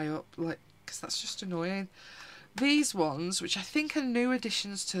it'll dry up, like, because that's just annoying. These ones, which I think are new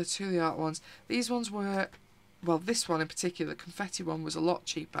additions to the art ones, these ones were, well, this one in particular, the confetti one, was a lot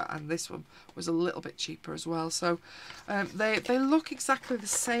cheaper, and this one was a little bit cheaper as well. So they look exactly the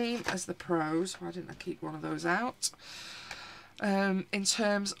same as the Pros. Why didn't I keep one of those out? In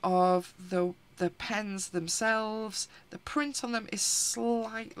terms of the pens themselves, the print on them is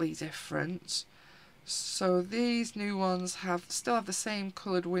slightly different. So these new ones still have the same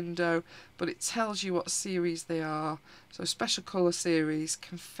coloured window, but it tells you what series they are. So special colour series,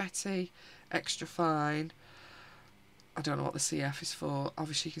 confetti, extra fine. I don't know what the CF is for.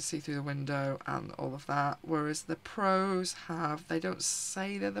 Obviously you can see through the window and all of that. Whereas the Pros they don't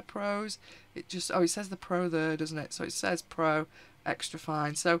say they're the Pros. It just, it says the Pro there, doesn't it? So it says Pro, extra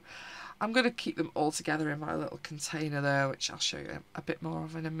fine. So I'm going to keep them all together in my little container there, which I'll show you a bit more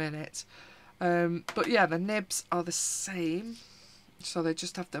of in a minute. But yeah, the nibs are the same. So they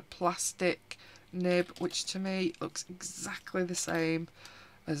just have the plastic nib, which to me looks exactly the same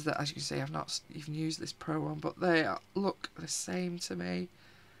as you can see. I've not even used this Pro one, but they look the same to me.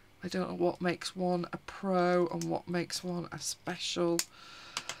 I don't know what makes one a Pro and what makes one a special.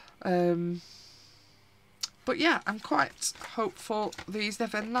 But yeah, I'm quite hopeful. They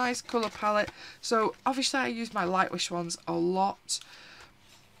have a nice colour palette. So obviously I use my Lightwish ones a lot,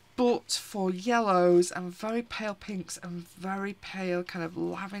 but for yellows and very pale pinks and very pale kind of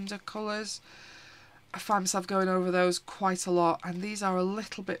lavender colours, I find myself going over those quite a lot, and these are a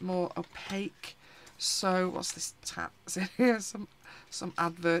little bit more opaque. So what's this tat? Is it here? Some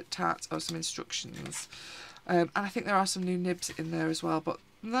advert tat or some instructions. And I think there are some new nibs in there as well, but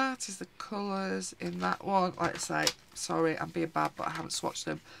that is the colours in that one. Like I say, sorry, I'm being bad, but I haven't swatched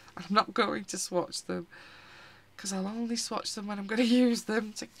them. I'm not going to swatch them, because I'll only swatch them when I'm going to use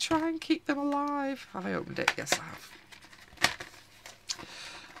them to try and keep them alive. Have I opened it? Yes, I have.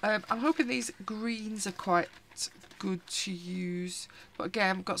 I'm hoping these greens are quite good to use. But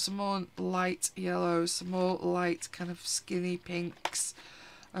again, I've got some more light yellows, some more light kind of skinny pinks,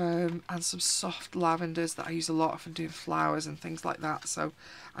 and some soft lavenders that I use a lot for doing flowers and things like that. So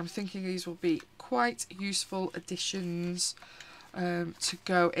I'm thinking these will be quite useful additions to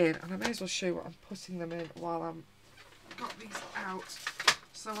go in. And I may as well show you what I'm putting them in while I'm got these out.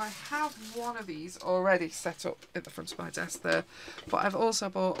 So I have one of these already set up at the front of my desk there, but I've also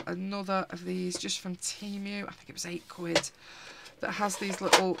bought another of these just from Temu. I think it was £8, that has these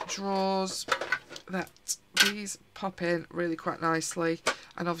little drawers that these pop in really quite nicely,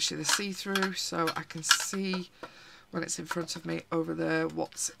 and obviously they're see-through, so I can see when it's in front of me over there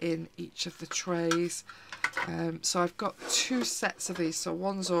what's in each of the trays. So I've got 2 sets of these, so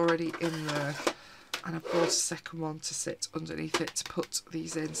one's already in there, and I've bought a second one to sit underneath it to put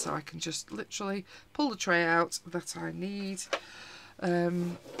these in, so I can just literally pull the tray out that I need.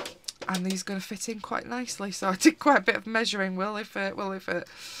 And these are going to fit in quite nicely, so I did quite a bit of measuring. Will they fit? Will they fit?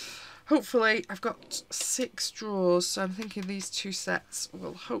 Hopefully. I've got 6 drawers, so I'm thinking these 2 sets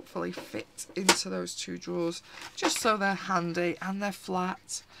will hopefully fit into those 2 drawers, just so they're handy and they're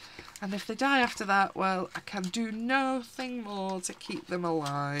flat. And if they die after that, well, I can do nothing more to keep them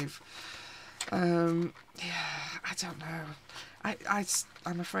alive. Yeah, I don't know.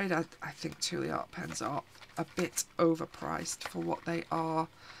 I'm afraid I think Thule art pens are a bit overpriced for what they are.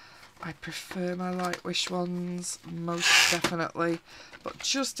 I prefer my Lightwish ones, most definitely, but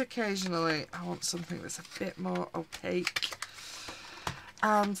just occasionally I want something that's a bit more opaque.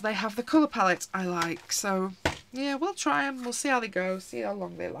 And they have the colour palette I like, so yeah, we'll try them. We'll see how they go, see how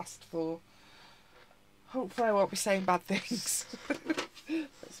long they last for. Hopefully I won't be saying bad things.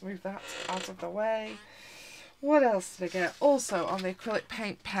 Let's move that out of the way. What else did I get? Also on the acrylic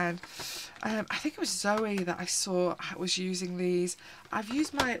paint pen, I think it was Zoe that I saw was using these. I've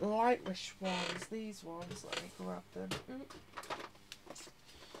used my Lightwish ones, these ones. Let me grab them.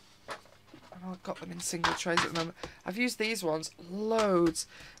 I've got them in single trays at the moment. I've used these ones loads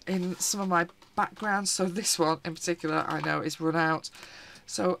in some of my backgrounds. So this one in particular I know is run out.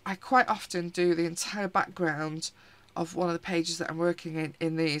 So I quite often do the entire background of one of the pages that I'm working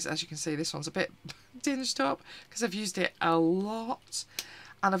in these. As you can see, this one's a bit dinged up because I've used it a lot.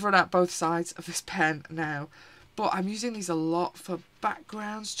 And I've run out both sides of this pen now. But I'm using these a lot for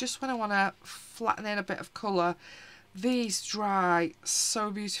backgrounds, just when I want to flatten in a bit of colour. These dry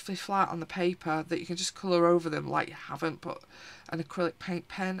so beautifully flat on the paper that you can just colour over them like you haven't put an acrylic paint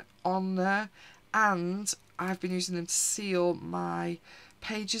pen on there. And I've been using them to seal my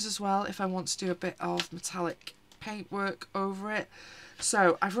pages as well if I want to do a bit of metallic paintwork over it.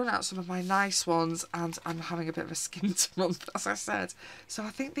 So I've run out some of my nice ones and I'm having a bit of a skint month, as I said. So I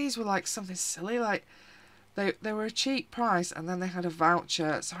think these were like something silly, like they were a cheap price and then they had a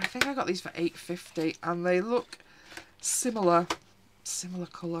voucher. So I think I got these for £8.50 and they look similar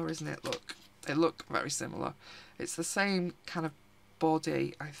colour, isn't it? Look, they look very similar. It's the same kind of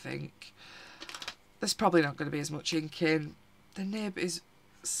body, I think. There's probably not going to be as much ink in. The nib is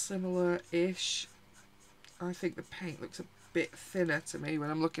similar-ish. I think the paint looks a bit thinner to me when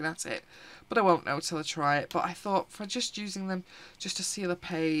I'm looking at it, but I won't know till I try it. But I thought for just using them just to seal a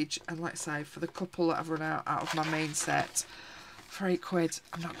page, and like I say, for the couple that I've run out of my main set for £8,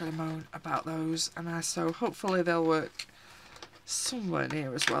 I'm not going to moan about those. And so hopefully they'll work somewhere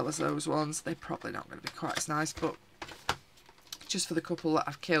near as well as those ones. They're probably not going to be quite as nice, but just for the couple that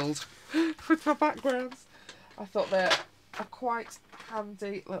I've killed with my backgrounds, I thought they're a quite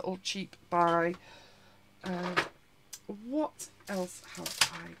handy little cheap buy. What else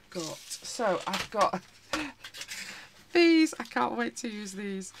have I got? So I've got these. I can't wait to use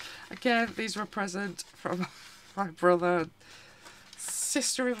these. Again, these were a present from my brother and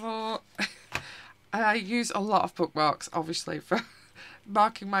sister-in-law. I use a lot of bookmarks, obviously, for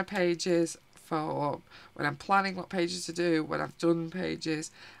marking my pages, for when I'm planning what pages to do, when I've done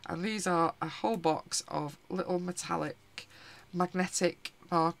pages. And these are a whole box of little metallic magnetic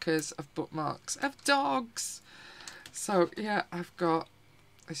markers of bookmarks of dogs. So yeah, I've got,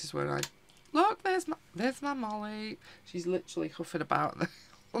 this is where I look, there's my Molly. She's literally huffing about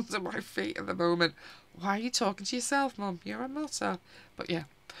under my feet at the moment. Why are you talking to yourself, Mum? You're a mutter. But yeah,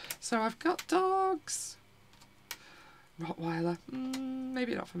 so I've got dogs. Rottweiler,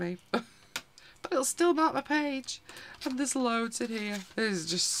 maybe not for me, but it'll still mark my page. And there's loads in here. This is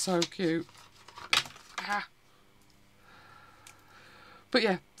just so cute. Ah. But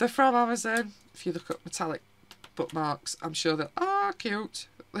yeah, they're from Amazon. If you look up metallic bookmarks, I'm sure they're cute.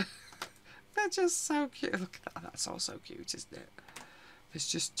 They're just so cute. Look at that. That's also cute, isn't it? There's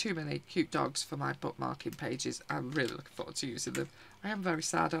just too many cute dogs for my bookmarking pages. I'm really looking forward to using them. I am very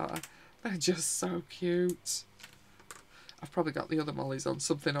sad, aren't I? They're just so cute. I've probably got the other Mollies on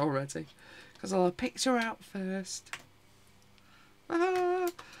something already, because I'll pick her out first.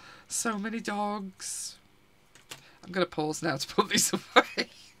 So many dogs. I'm going to pause now to put these away,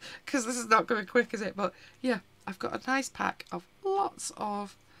 because this is not going quick, is it? But yeah, I've got a nice pack of lots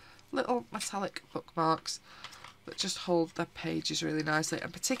of little metallic bookmarks that just hold their pages really nicely,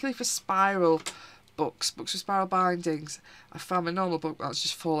 and particularly for spiral books with spiral bindings. I found my normal bookmarks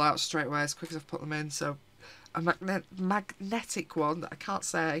just fall out straight away as quick as I've put them in, so a magnetic one that I can't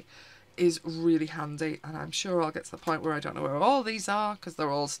say is really handy, and I'm sure I'll get to the point where I don't know where all these are because they're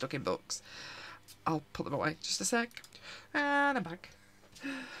all stuck in books. I'll put them away just a sec, and I'm back.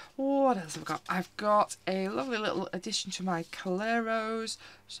 What else have I got? I've got a lovely little addition to my Caleros.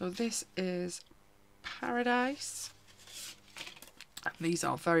 So this is Paradise. And these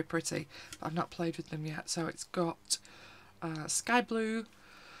are very pretty, but I've not played with them yet. So it's got Sky Blue,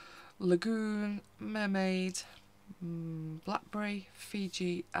 Lagoon, Mermaid, Blackberry,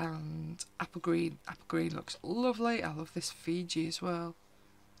 Fiji and Apple Green. Apple Green looks lovely. I love this Fiji as well.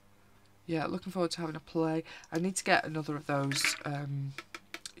 Yeah, looking forward to having a play. I need to get another of those.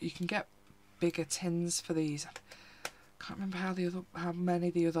 You can get bigger tins for these. I can't remember how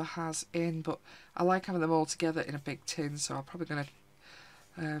many the other has in, but I like having them all together in a big tin, so I'm probably going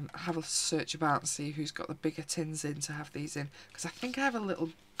to have a search about and see who's got the bigger tins in to have these in, because I think I have a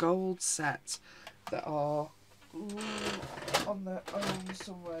little gold set that are on their own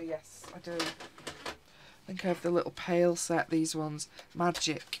somewhere. Yes, I do. I think I have the little pale set, these ones,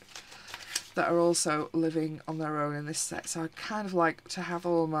 Magic, that are also living on their own in this set. So I kind of like to have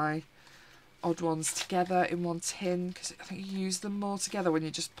all my odd ones together in one tin, because I think you use them more together when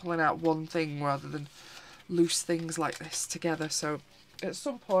you're just pulling out one thing rather than loose things like this together. So at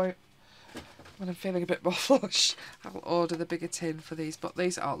some point when I'm feeling a bit more flush, I'll order the bigger tin for these, but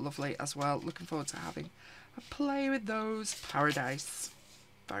these are lovely as well. Looking forward to having a play with those. Paradise,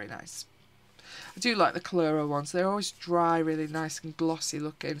 very nice. I do like the Coloro ones. They're always dry, really nice and glossy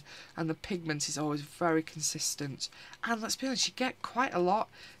looking, and the pigment is always very consistent. And let's be honest, you get quite a lot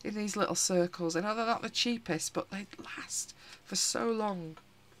in these little circles. I know they're not the cheapest, but they last for so long.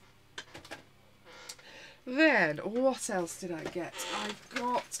 Then, what else did I get? I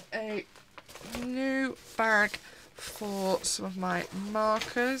got a new bag for some of my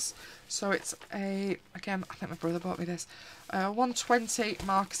markers. So it's a, again, I think my brother bought me this, 120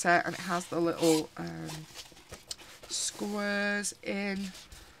 marker set, and it has the little squares in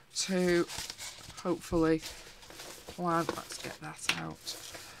to hopefully plan, let's get that out,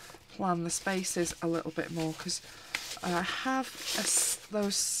 plan the spaces a little bit more, because I have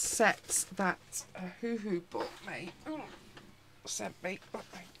those sets that Hoo bought me, sent me, let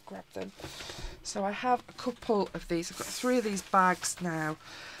me grab them. So I have a couple of these, I've got 3 of these bags now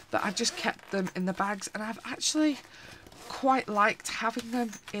that I've just kept them in the bags, and I've actually quite liked having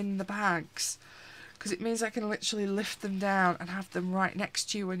them in the bags because it means I can literally lift them down and have them right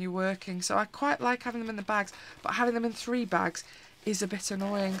next to you when you're working. So I quite like having them in the bags, but having them in 3 bags is a bit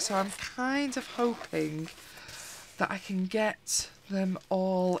annoying. So I'm kind of hoping that I can get them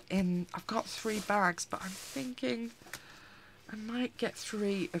all in. I've got 3 bags, but I'm thinking I might get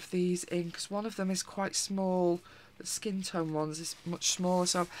 3 of these in because one of them is quite small. The skin tone ones is much smaller,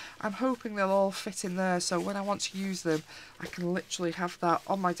 so I'm hoping they'll all fit in there, so when I want to use them I can literally have that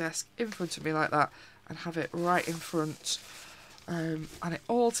on my desk in front of me like that and have it right in front, and it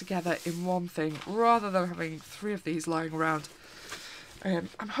all together in one thing rather than having 3 of these lying around. I'm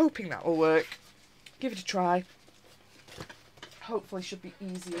hoping that will work. Give it a try. Hopefully should be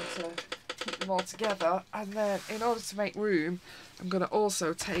easier to keep them all together. And then in order to make room, I'm going to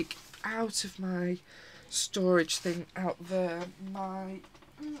also take out of my storage thing out there if I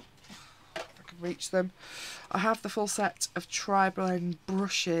can reach them, I have the full set of tri-blend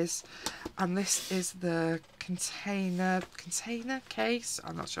brushes, and this is the container case,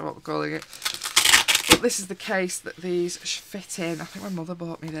 I'm not sure what we're calling it, but this is the case that these fit in. I think my mother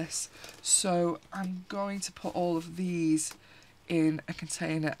bought me this, so I'm going to put all of these in a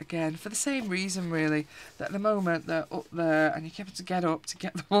container again for the same reason really, that at the moment they're up there and you keep to get up to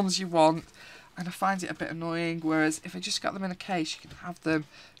get the ones you want, and I find it a bit annoying, whereas if I just got them in a case you can have them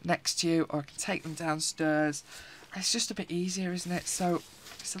next to you, or I can take them downstairs. It's just a bit easier, isn't it? So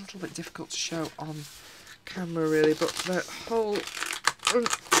it's a little bit difficult to show on camera really, but the whole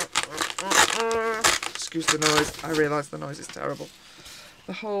excuse the noise, I realise the noise is terrible.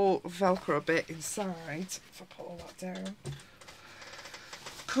 The whole Velcro bit inside, if I put all that down,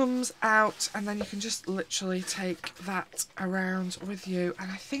 comes out, and then you can just literally take that around with you.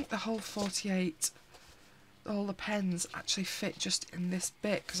 And I think the whole 48, all the pens actually fit just in this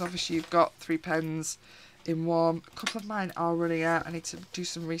bit, because obviously you've got 3 pens in one. A couple of mine are running out. I need to do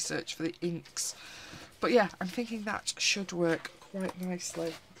some research for the inks, but yeah, I'm thinking that should work quite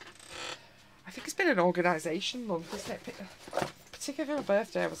nicely. I think it's been an organisation month, isn't it? Particularly for my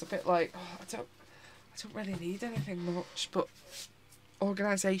birthday I was a bit like, oh, I don't really need anything much, but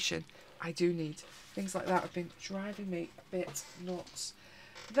organisation I do need. Things like that have been driving me a bit nuts.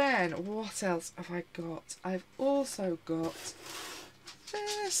 Then what else have I got? I've also got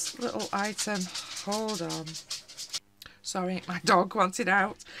this little item. Hold on. Sorry, my dog wanted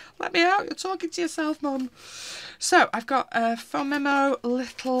out. Let me out, you're talking to yourself, Mum. So I've got a Foam Memo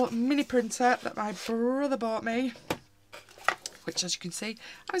little mini printer that my brother bought me, which, as you can see,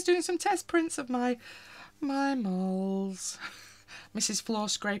 I was doing some test prints of my moles. Mrs. Floor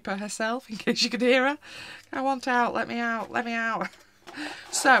Scraper herself, in case you could hear her. I want out, let me out, let me out.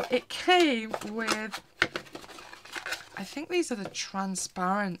 So it came with, I think these are the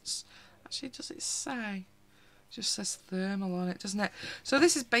transparents. Actually, does it say? It just says thermal on it, doesn't it? So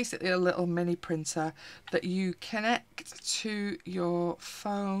this is basically a little mini printer that you connect to your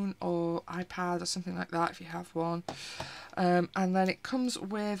phone or iPad or something like that if you have one. And then it comes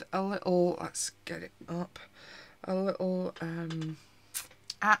with a little, let's get it up, a little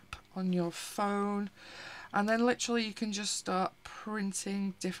app on your phone, and then literally you can just start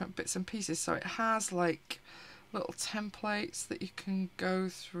printing different bits and pieces. So it has like little templates that you can go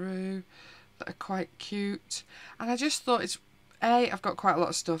through that are quite cute, and I just thought it's I've got quite a lot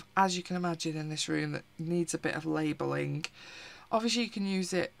of stuff, as you can imagine, in this room that needs a bit of labelling. Obviously you can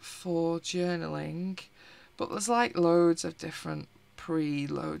use it for journaling, but there's like loads of different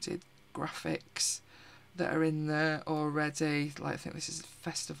pre-loaded graphics that are in there already. Like I think this is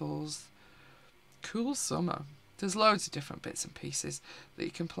festivals, cool summer. There's loads of different bits and pieces that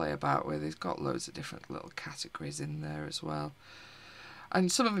you can play about with. It's got loads of different little categories in there as well,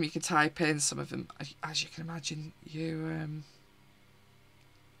 and some of them you can type in, some of them, as you can imagine, you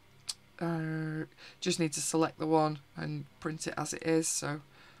just need to select the one and print it as it is. So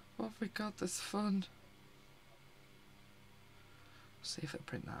what have we got that's fun? See if it'll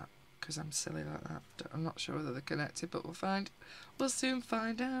print that, because I'm silly like that. I'm not sure whether they're connected, but we'll soon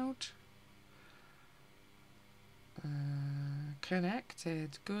find out.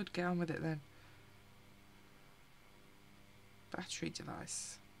 Connected. Good, get on with it then. Battery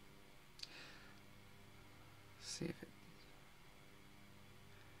device. See if it...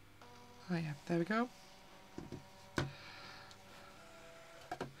 Oh yeah, there we go.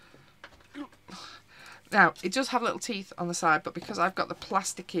 Now, it does have little teeth on the side, but because I've got the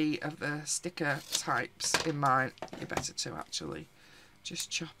plasticky of the sticker types in mine, you're better to actually just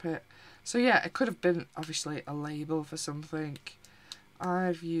chop it. So yeah, it could have been obviously a label for something.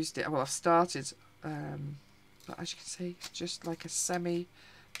 I've used it, well I've started, but as you can see, it's just like a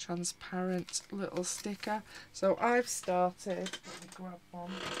semi-transparent little sticker. So I've started, let me grab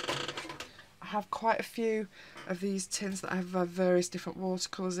one. I have quite a few of these tins that I have various different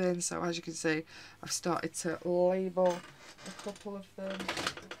watercolours in, so as you can see I've started to label a couple of them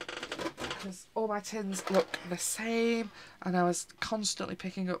because all my tins look the same and I was constantly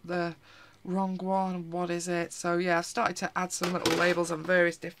picking up the wrong one. What is it? So yeah, I've started to add some little labels on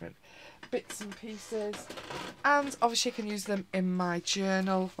various different bits and pieces, and obviously I can use them in my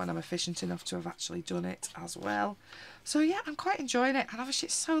journal when I'm efficient enough to have actually done it as well. So yeah, I'm quite enjoying it, and obviously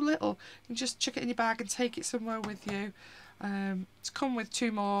it's so little, you can just chuck it in your bag and take it somewhere with you. It's come with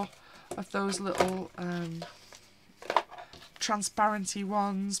 2 more of those little transparency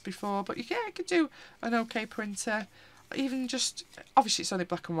ones before, but yeah, you could do an okay printer. Even just, obviously it's only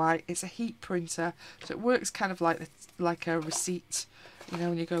black and white, it's a heat printer, so it works kind of like a receipt, you know,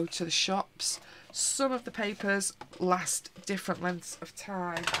 when you go to the shops. Some of the papers last different lengths of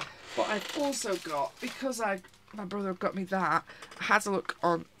time, but I've also got, because my brother got me that, I had a look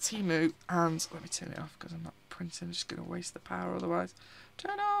on Temu, and let me turn it off because I'm not printing, I'm just going to waste the power otherwise.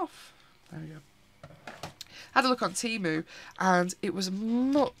 Turn off. There we go. Had a look on Temu, and it was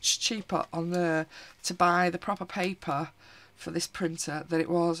much cheaper on there to buy the proper paper for this printer than it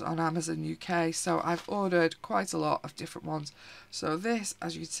was on Amazon UK. So I've ordered quite a lot of different ones. So this,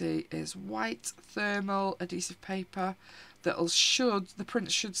 as you can see, is white thermal adhesive paper that'll the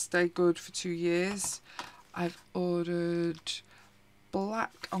print should stay good for 2 years. I've ordered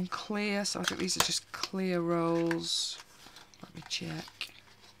black on clear, so I think these are just clear rolls. Let me check.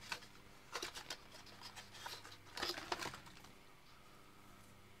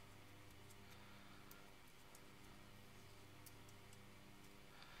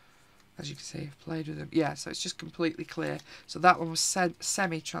 As you can see, I've played with them. Yeah, so it's just completely clear. So that one was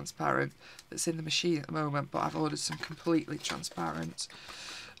semi-transparent that's in the machine at the moment, but I've ordered some completely transparent.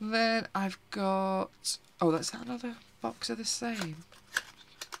 And then I've got... Oh, that's another box of the same.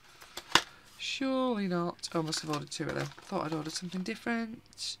 Surely not. Oh, I must have ordered 2 of them. Thought I'd ordered something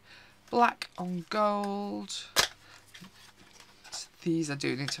different. Black on gold. These I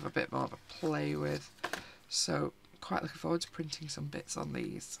do need to have a bit more of a play with. So, quite looking forward to printing some bits on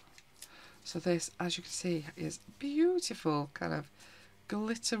these. So this, as you can see, is beautiful, kind of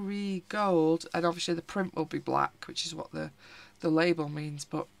glittery gold, and obviously the print will be black, which is what the label means,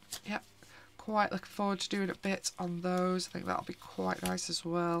 but yeah, quite looking forward to doing a bit on those. I think that'll be quite nice as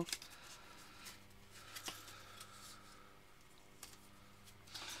well.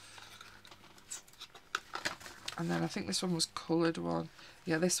 And then I think this one was coloured one.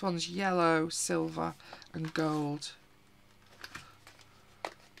 Yeah, this one's yellow, silver and gold.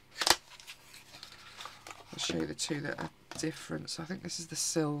 I'll show you the 2 that are different. So I think this is the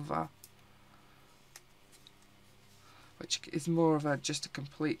silver, which is more of just a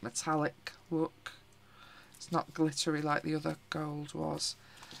complete metallic look. It's not glittery like the other gold was.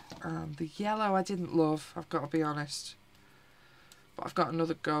 And the yellow I didn't love, I've got to be honest. But I've got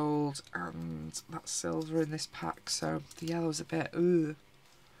another gold and that silver in this pack, so the yellow's a bit, ugh.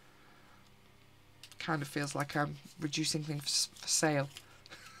 Kind of feels like I'm reducing things for sale.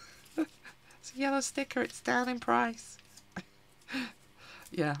 It's a yellow sticker, it's down in price.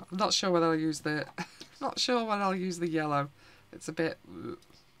 Yeah, I'm not sure whether I'll use the yellow. It's a bit,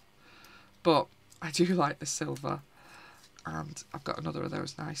 but I do like the silver, and I've got another of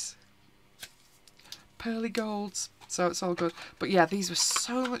those nice pearly golds, so it's all good. But yeah, these were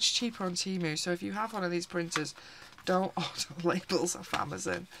so much cheaper on Temu, so if you have one of these printers, don't order labels off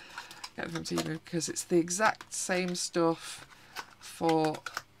Amazon. Get them from Temu, because it's the exact same stuff for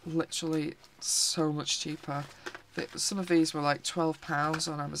literally so much cheaper. Some of these were like £12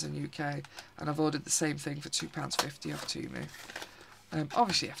 on Amazon UK, and I've ordered the same thing for £2.50 off Temu.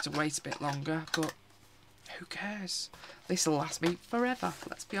 Obviously you have to wait a bit longer, but who cares? This will last me forever.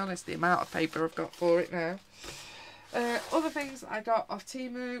 Let's be honest, the amount of paper I've got for it now. Other things I got off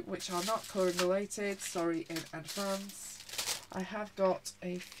Temu, which are not colouring related, sorry in advance. I have got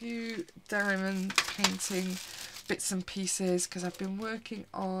a few diamond painting bits and pieces because I've been working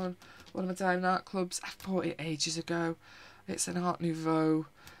on one of my diamond art clubs. I bought it ages ago. It's an Art Nouveau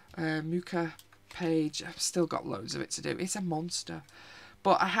Muka page. I've still got loads of it to do. It's a monster.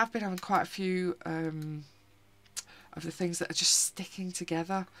 But I have been having quite a few of the things that are just sticking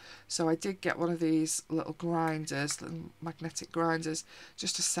together. So I did get one of these little grinders, little magnetic grinders,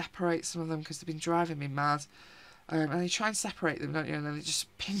 just to separate some of them because they've been driving me mad. And you try and separate them, don't you? And then it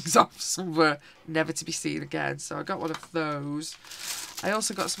just pings off somewhere, never to be seen again. So I got one of those. I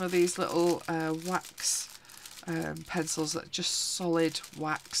also got some of these little wax pencils that are just solid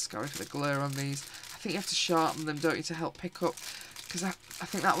wax. Going for the glare on these. I think you have to sharpen them, don't you, to help pick up. Because I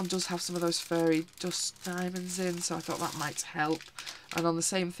think that one does have some of those fairy dust diamonds in, so I thought that might help. And on the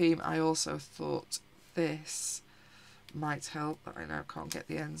same theme, I also thought this might help, but I now can't get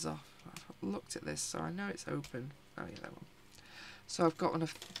the ends off. I've looked at this, so I know it's open. Oh yeah, that one. So I've got one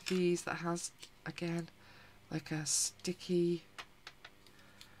of these that has, again, like a sticky,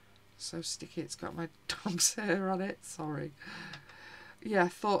 so sticky it's got my dog's hair on it, sorry. Yeah, I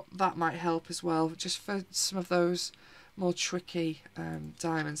thought that might help as well, just for some of those more tricky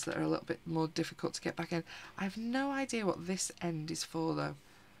diamonds that are a little bit more difficult to get back in. I have no idea what this end is for though,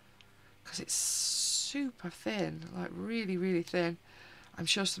 because it's super thin, like really, really thin. I'm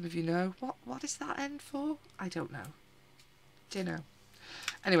sure some of you know. What is that end for? I don't know. Do you know?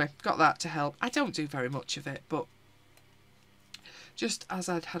 Anyway, got that to help. I don't do very much of it, but just as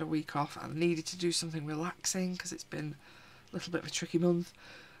I'd had a week off and needed to do something relaxing because it's been a little bit of a tricky month,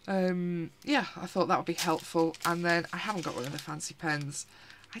 yeah, I thought that would be helpful. And then I haven't got one of the fancy pens.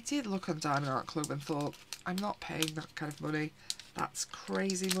 I did look on Diamond Art Club and thought, I'm not paying that kind of money. That's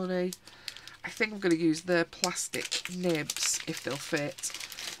crazy money. I think I'm going to use the plastic nibs, if they'll fit,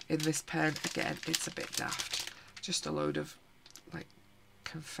 in this pen. Again, it's a bit daft. Just a load of, like,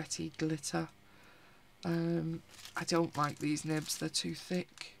 confetti glitter. I don't like these nibs. They're too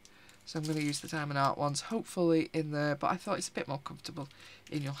thick. So I'm going to use the Diamond Art ones, hopefully in there. But I thought it's a bit more comfortable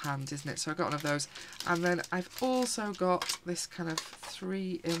in your hand, isn't it? So I got one of those. And then I've also got this kind of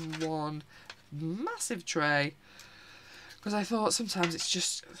 3-in-1 massive tray. Because I thought sometimes it's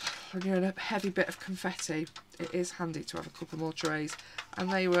just, when you're in a heavy bit of confetti, it is handy to have a couple more trays.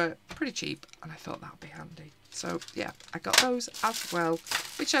 And they were pretty cheap, and I thought that would be handy. So, yeah, I got those as well,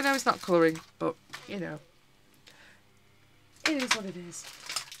 which I know is not colouring, but, you know, it is what it is.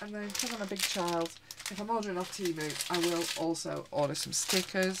 And then, because I'm a big child, if I'm ordering off Temu, I will also order some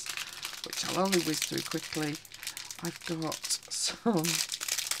stickers, which I'll only whiz through quickly. I've got some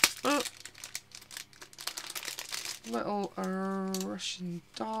little Russian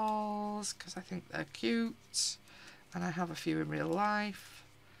dolls because I think they're cute, and I have a few in real life.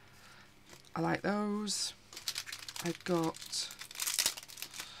 I like those. I've got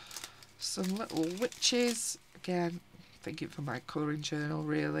some little witches, again thinking for my colouring journal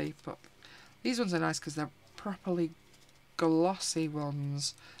really, but these ones are nice because they're properly glossy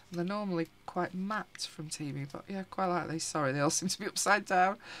ones, and they're normally quite matte from Temu, but yeah, quite like these. Sorry, they all seem to be upside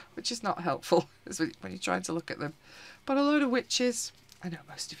down, which is not helpful when you're trying to look at them. But a load of witches. I know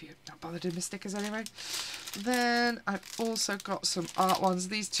most of you are not bothered in the stickers anyway. Then I've also got some art ones.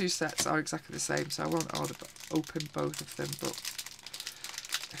 These two sets are exactly the same, so I won't open both of them, but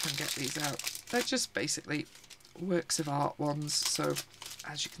if I can get these out. They're just basically works of art ones. So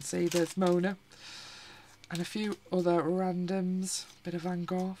as you can see, there's Mona and a few other randoms. Bit of Van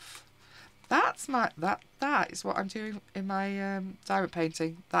Gogh. That's that is what I'm doing in my diamond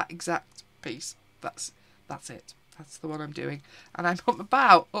painting. That exact piece. That's it. That's the one I'm doing, and I'm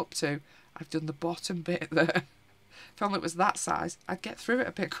about up to. I've done the bottom bit there. If only it was that size, I'd get through it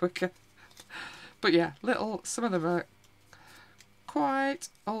a bit quicker. But yeah, some of them are quite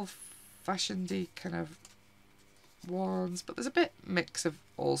old-fashioned-y kind of ones, but there's a bit mix of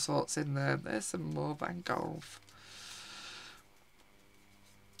all sorts in there. There's some more Van Gogh.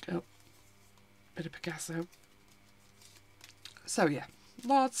 Oh, bit of Picasso. So yeah,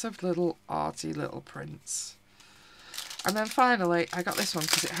 lots of little arty little prints. And then finally, I got this one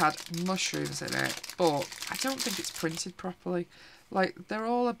because it had mushrooms in it, but I don't think it's printed properly. Like, they're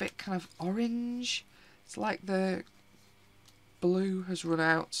all a bit kind of orange. It's like the blue has run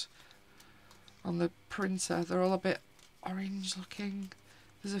out on the printer. They're all a bit orange looking.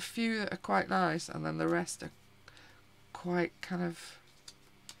 There's a few that are quite nice, and then the rest are quite kind of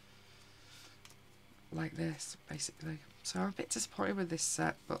like this, basically. So I'm a bit disappointed with this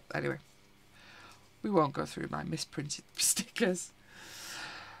set, but anyway. We won't go through my misprinted stickers.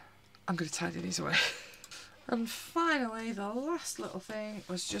 I'm going to tidy these away. And finally, the last little thing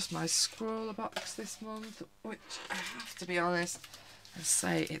was just my scroller box this month, which I have to be honest and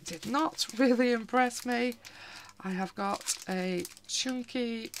say it did not really impress me. I have got a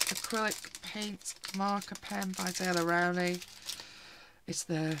chunky acrylic paint marker pen by Dale Rowney. It's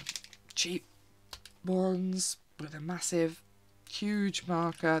the cheap ones with a massive, huge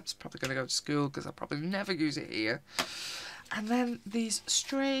marker. It's probably going to go to school because I'll probably never use it here. And then these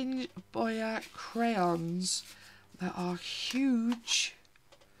strange Boya crayons that are huge.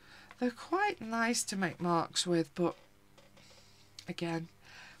 They're quite nice to make marks with, but again,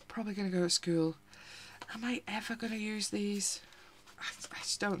 probably going to go to school. Am I ever going to use these? I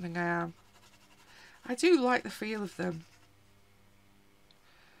just don't think I am. I do like the feel of them.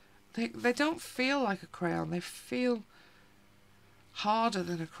 They don't feel like a crayon. They feel harder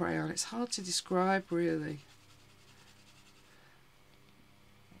than a crayon. It's hard to describe, really.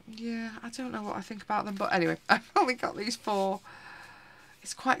 Yeah, I don't know what I think about them, but anyway, I've only got these 4.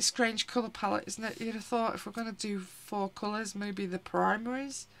 It's quite a strange colour palette, isn't it? You'd have thought if we're going to do 4 colours, maybe the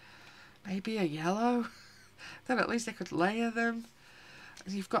primaries, maybe a yellow, then at least I could layer them.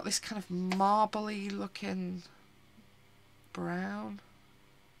 And you've got this kind of marbly looking brown.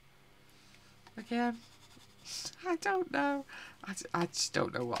 Again, I don't know. I just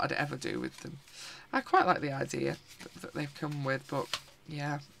don't know what I'd ever do with them. I quite like the idea that they've come with, but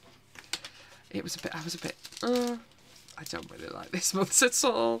yeah, I was a bit, I don't really like this month at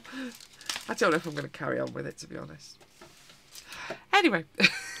all. I don't know if I'm going to carry on with it, to be honest. Anyway,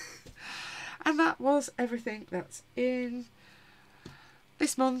 and that was everything that's in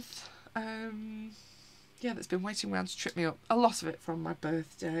this month. Yeah, that's been waiting around to trip me up. A lot of it from my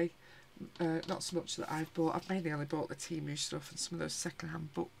birthday. Not so much that I've bought. I've mainly only bought the Temu stuff and some of those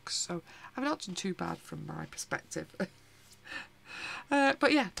second-hand books, so I've not done too bad from my perspective.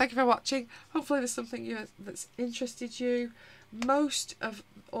 But yeah, thank you for watching. Hopefully there's something that's interested you. Most of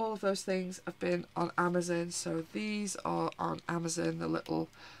all of those things have been on Amazon, so these are on Amazon, the little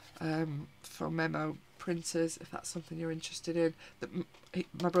for memo printers, if that's something you're interested in.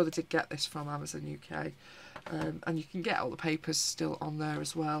 My brother did get this from Amazon UK, and you can get all the papers still on there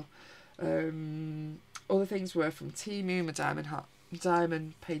as well. Other things were from Temu, my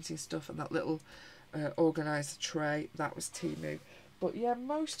diamond painting stuff, and that little organiser tray, that was Temu. But yeah,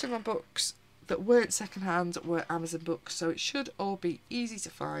 most of my books that weren't secondhand were Amazon books, so it should all be easy to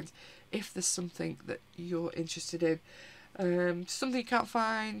find if there's something that you're interested in. Something you can't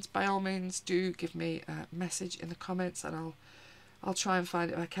find, by all means do give me a message in the comments and I'll try and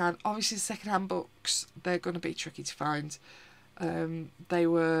find it if I can. Obviously secondhand books, they're going to be tricky to find. They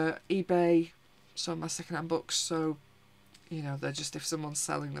were eBay, some of my secondhand books, so you know, they're just, if someone's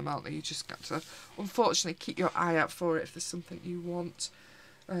selling them, aren't they? You just got to unfortunately keep your eye out for it if there's something you want,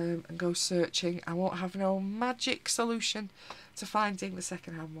 and go searching. I won't have no magic solution to finding the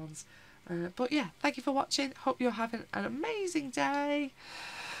secondhand ones. But yeah, thank you for watching. Hope you're having an amazing day.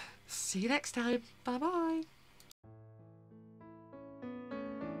 See you next time. Bye bye.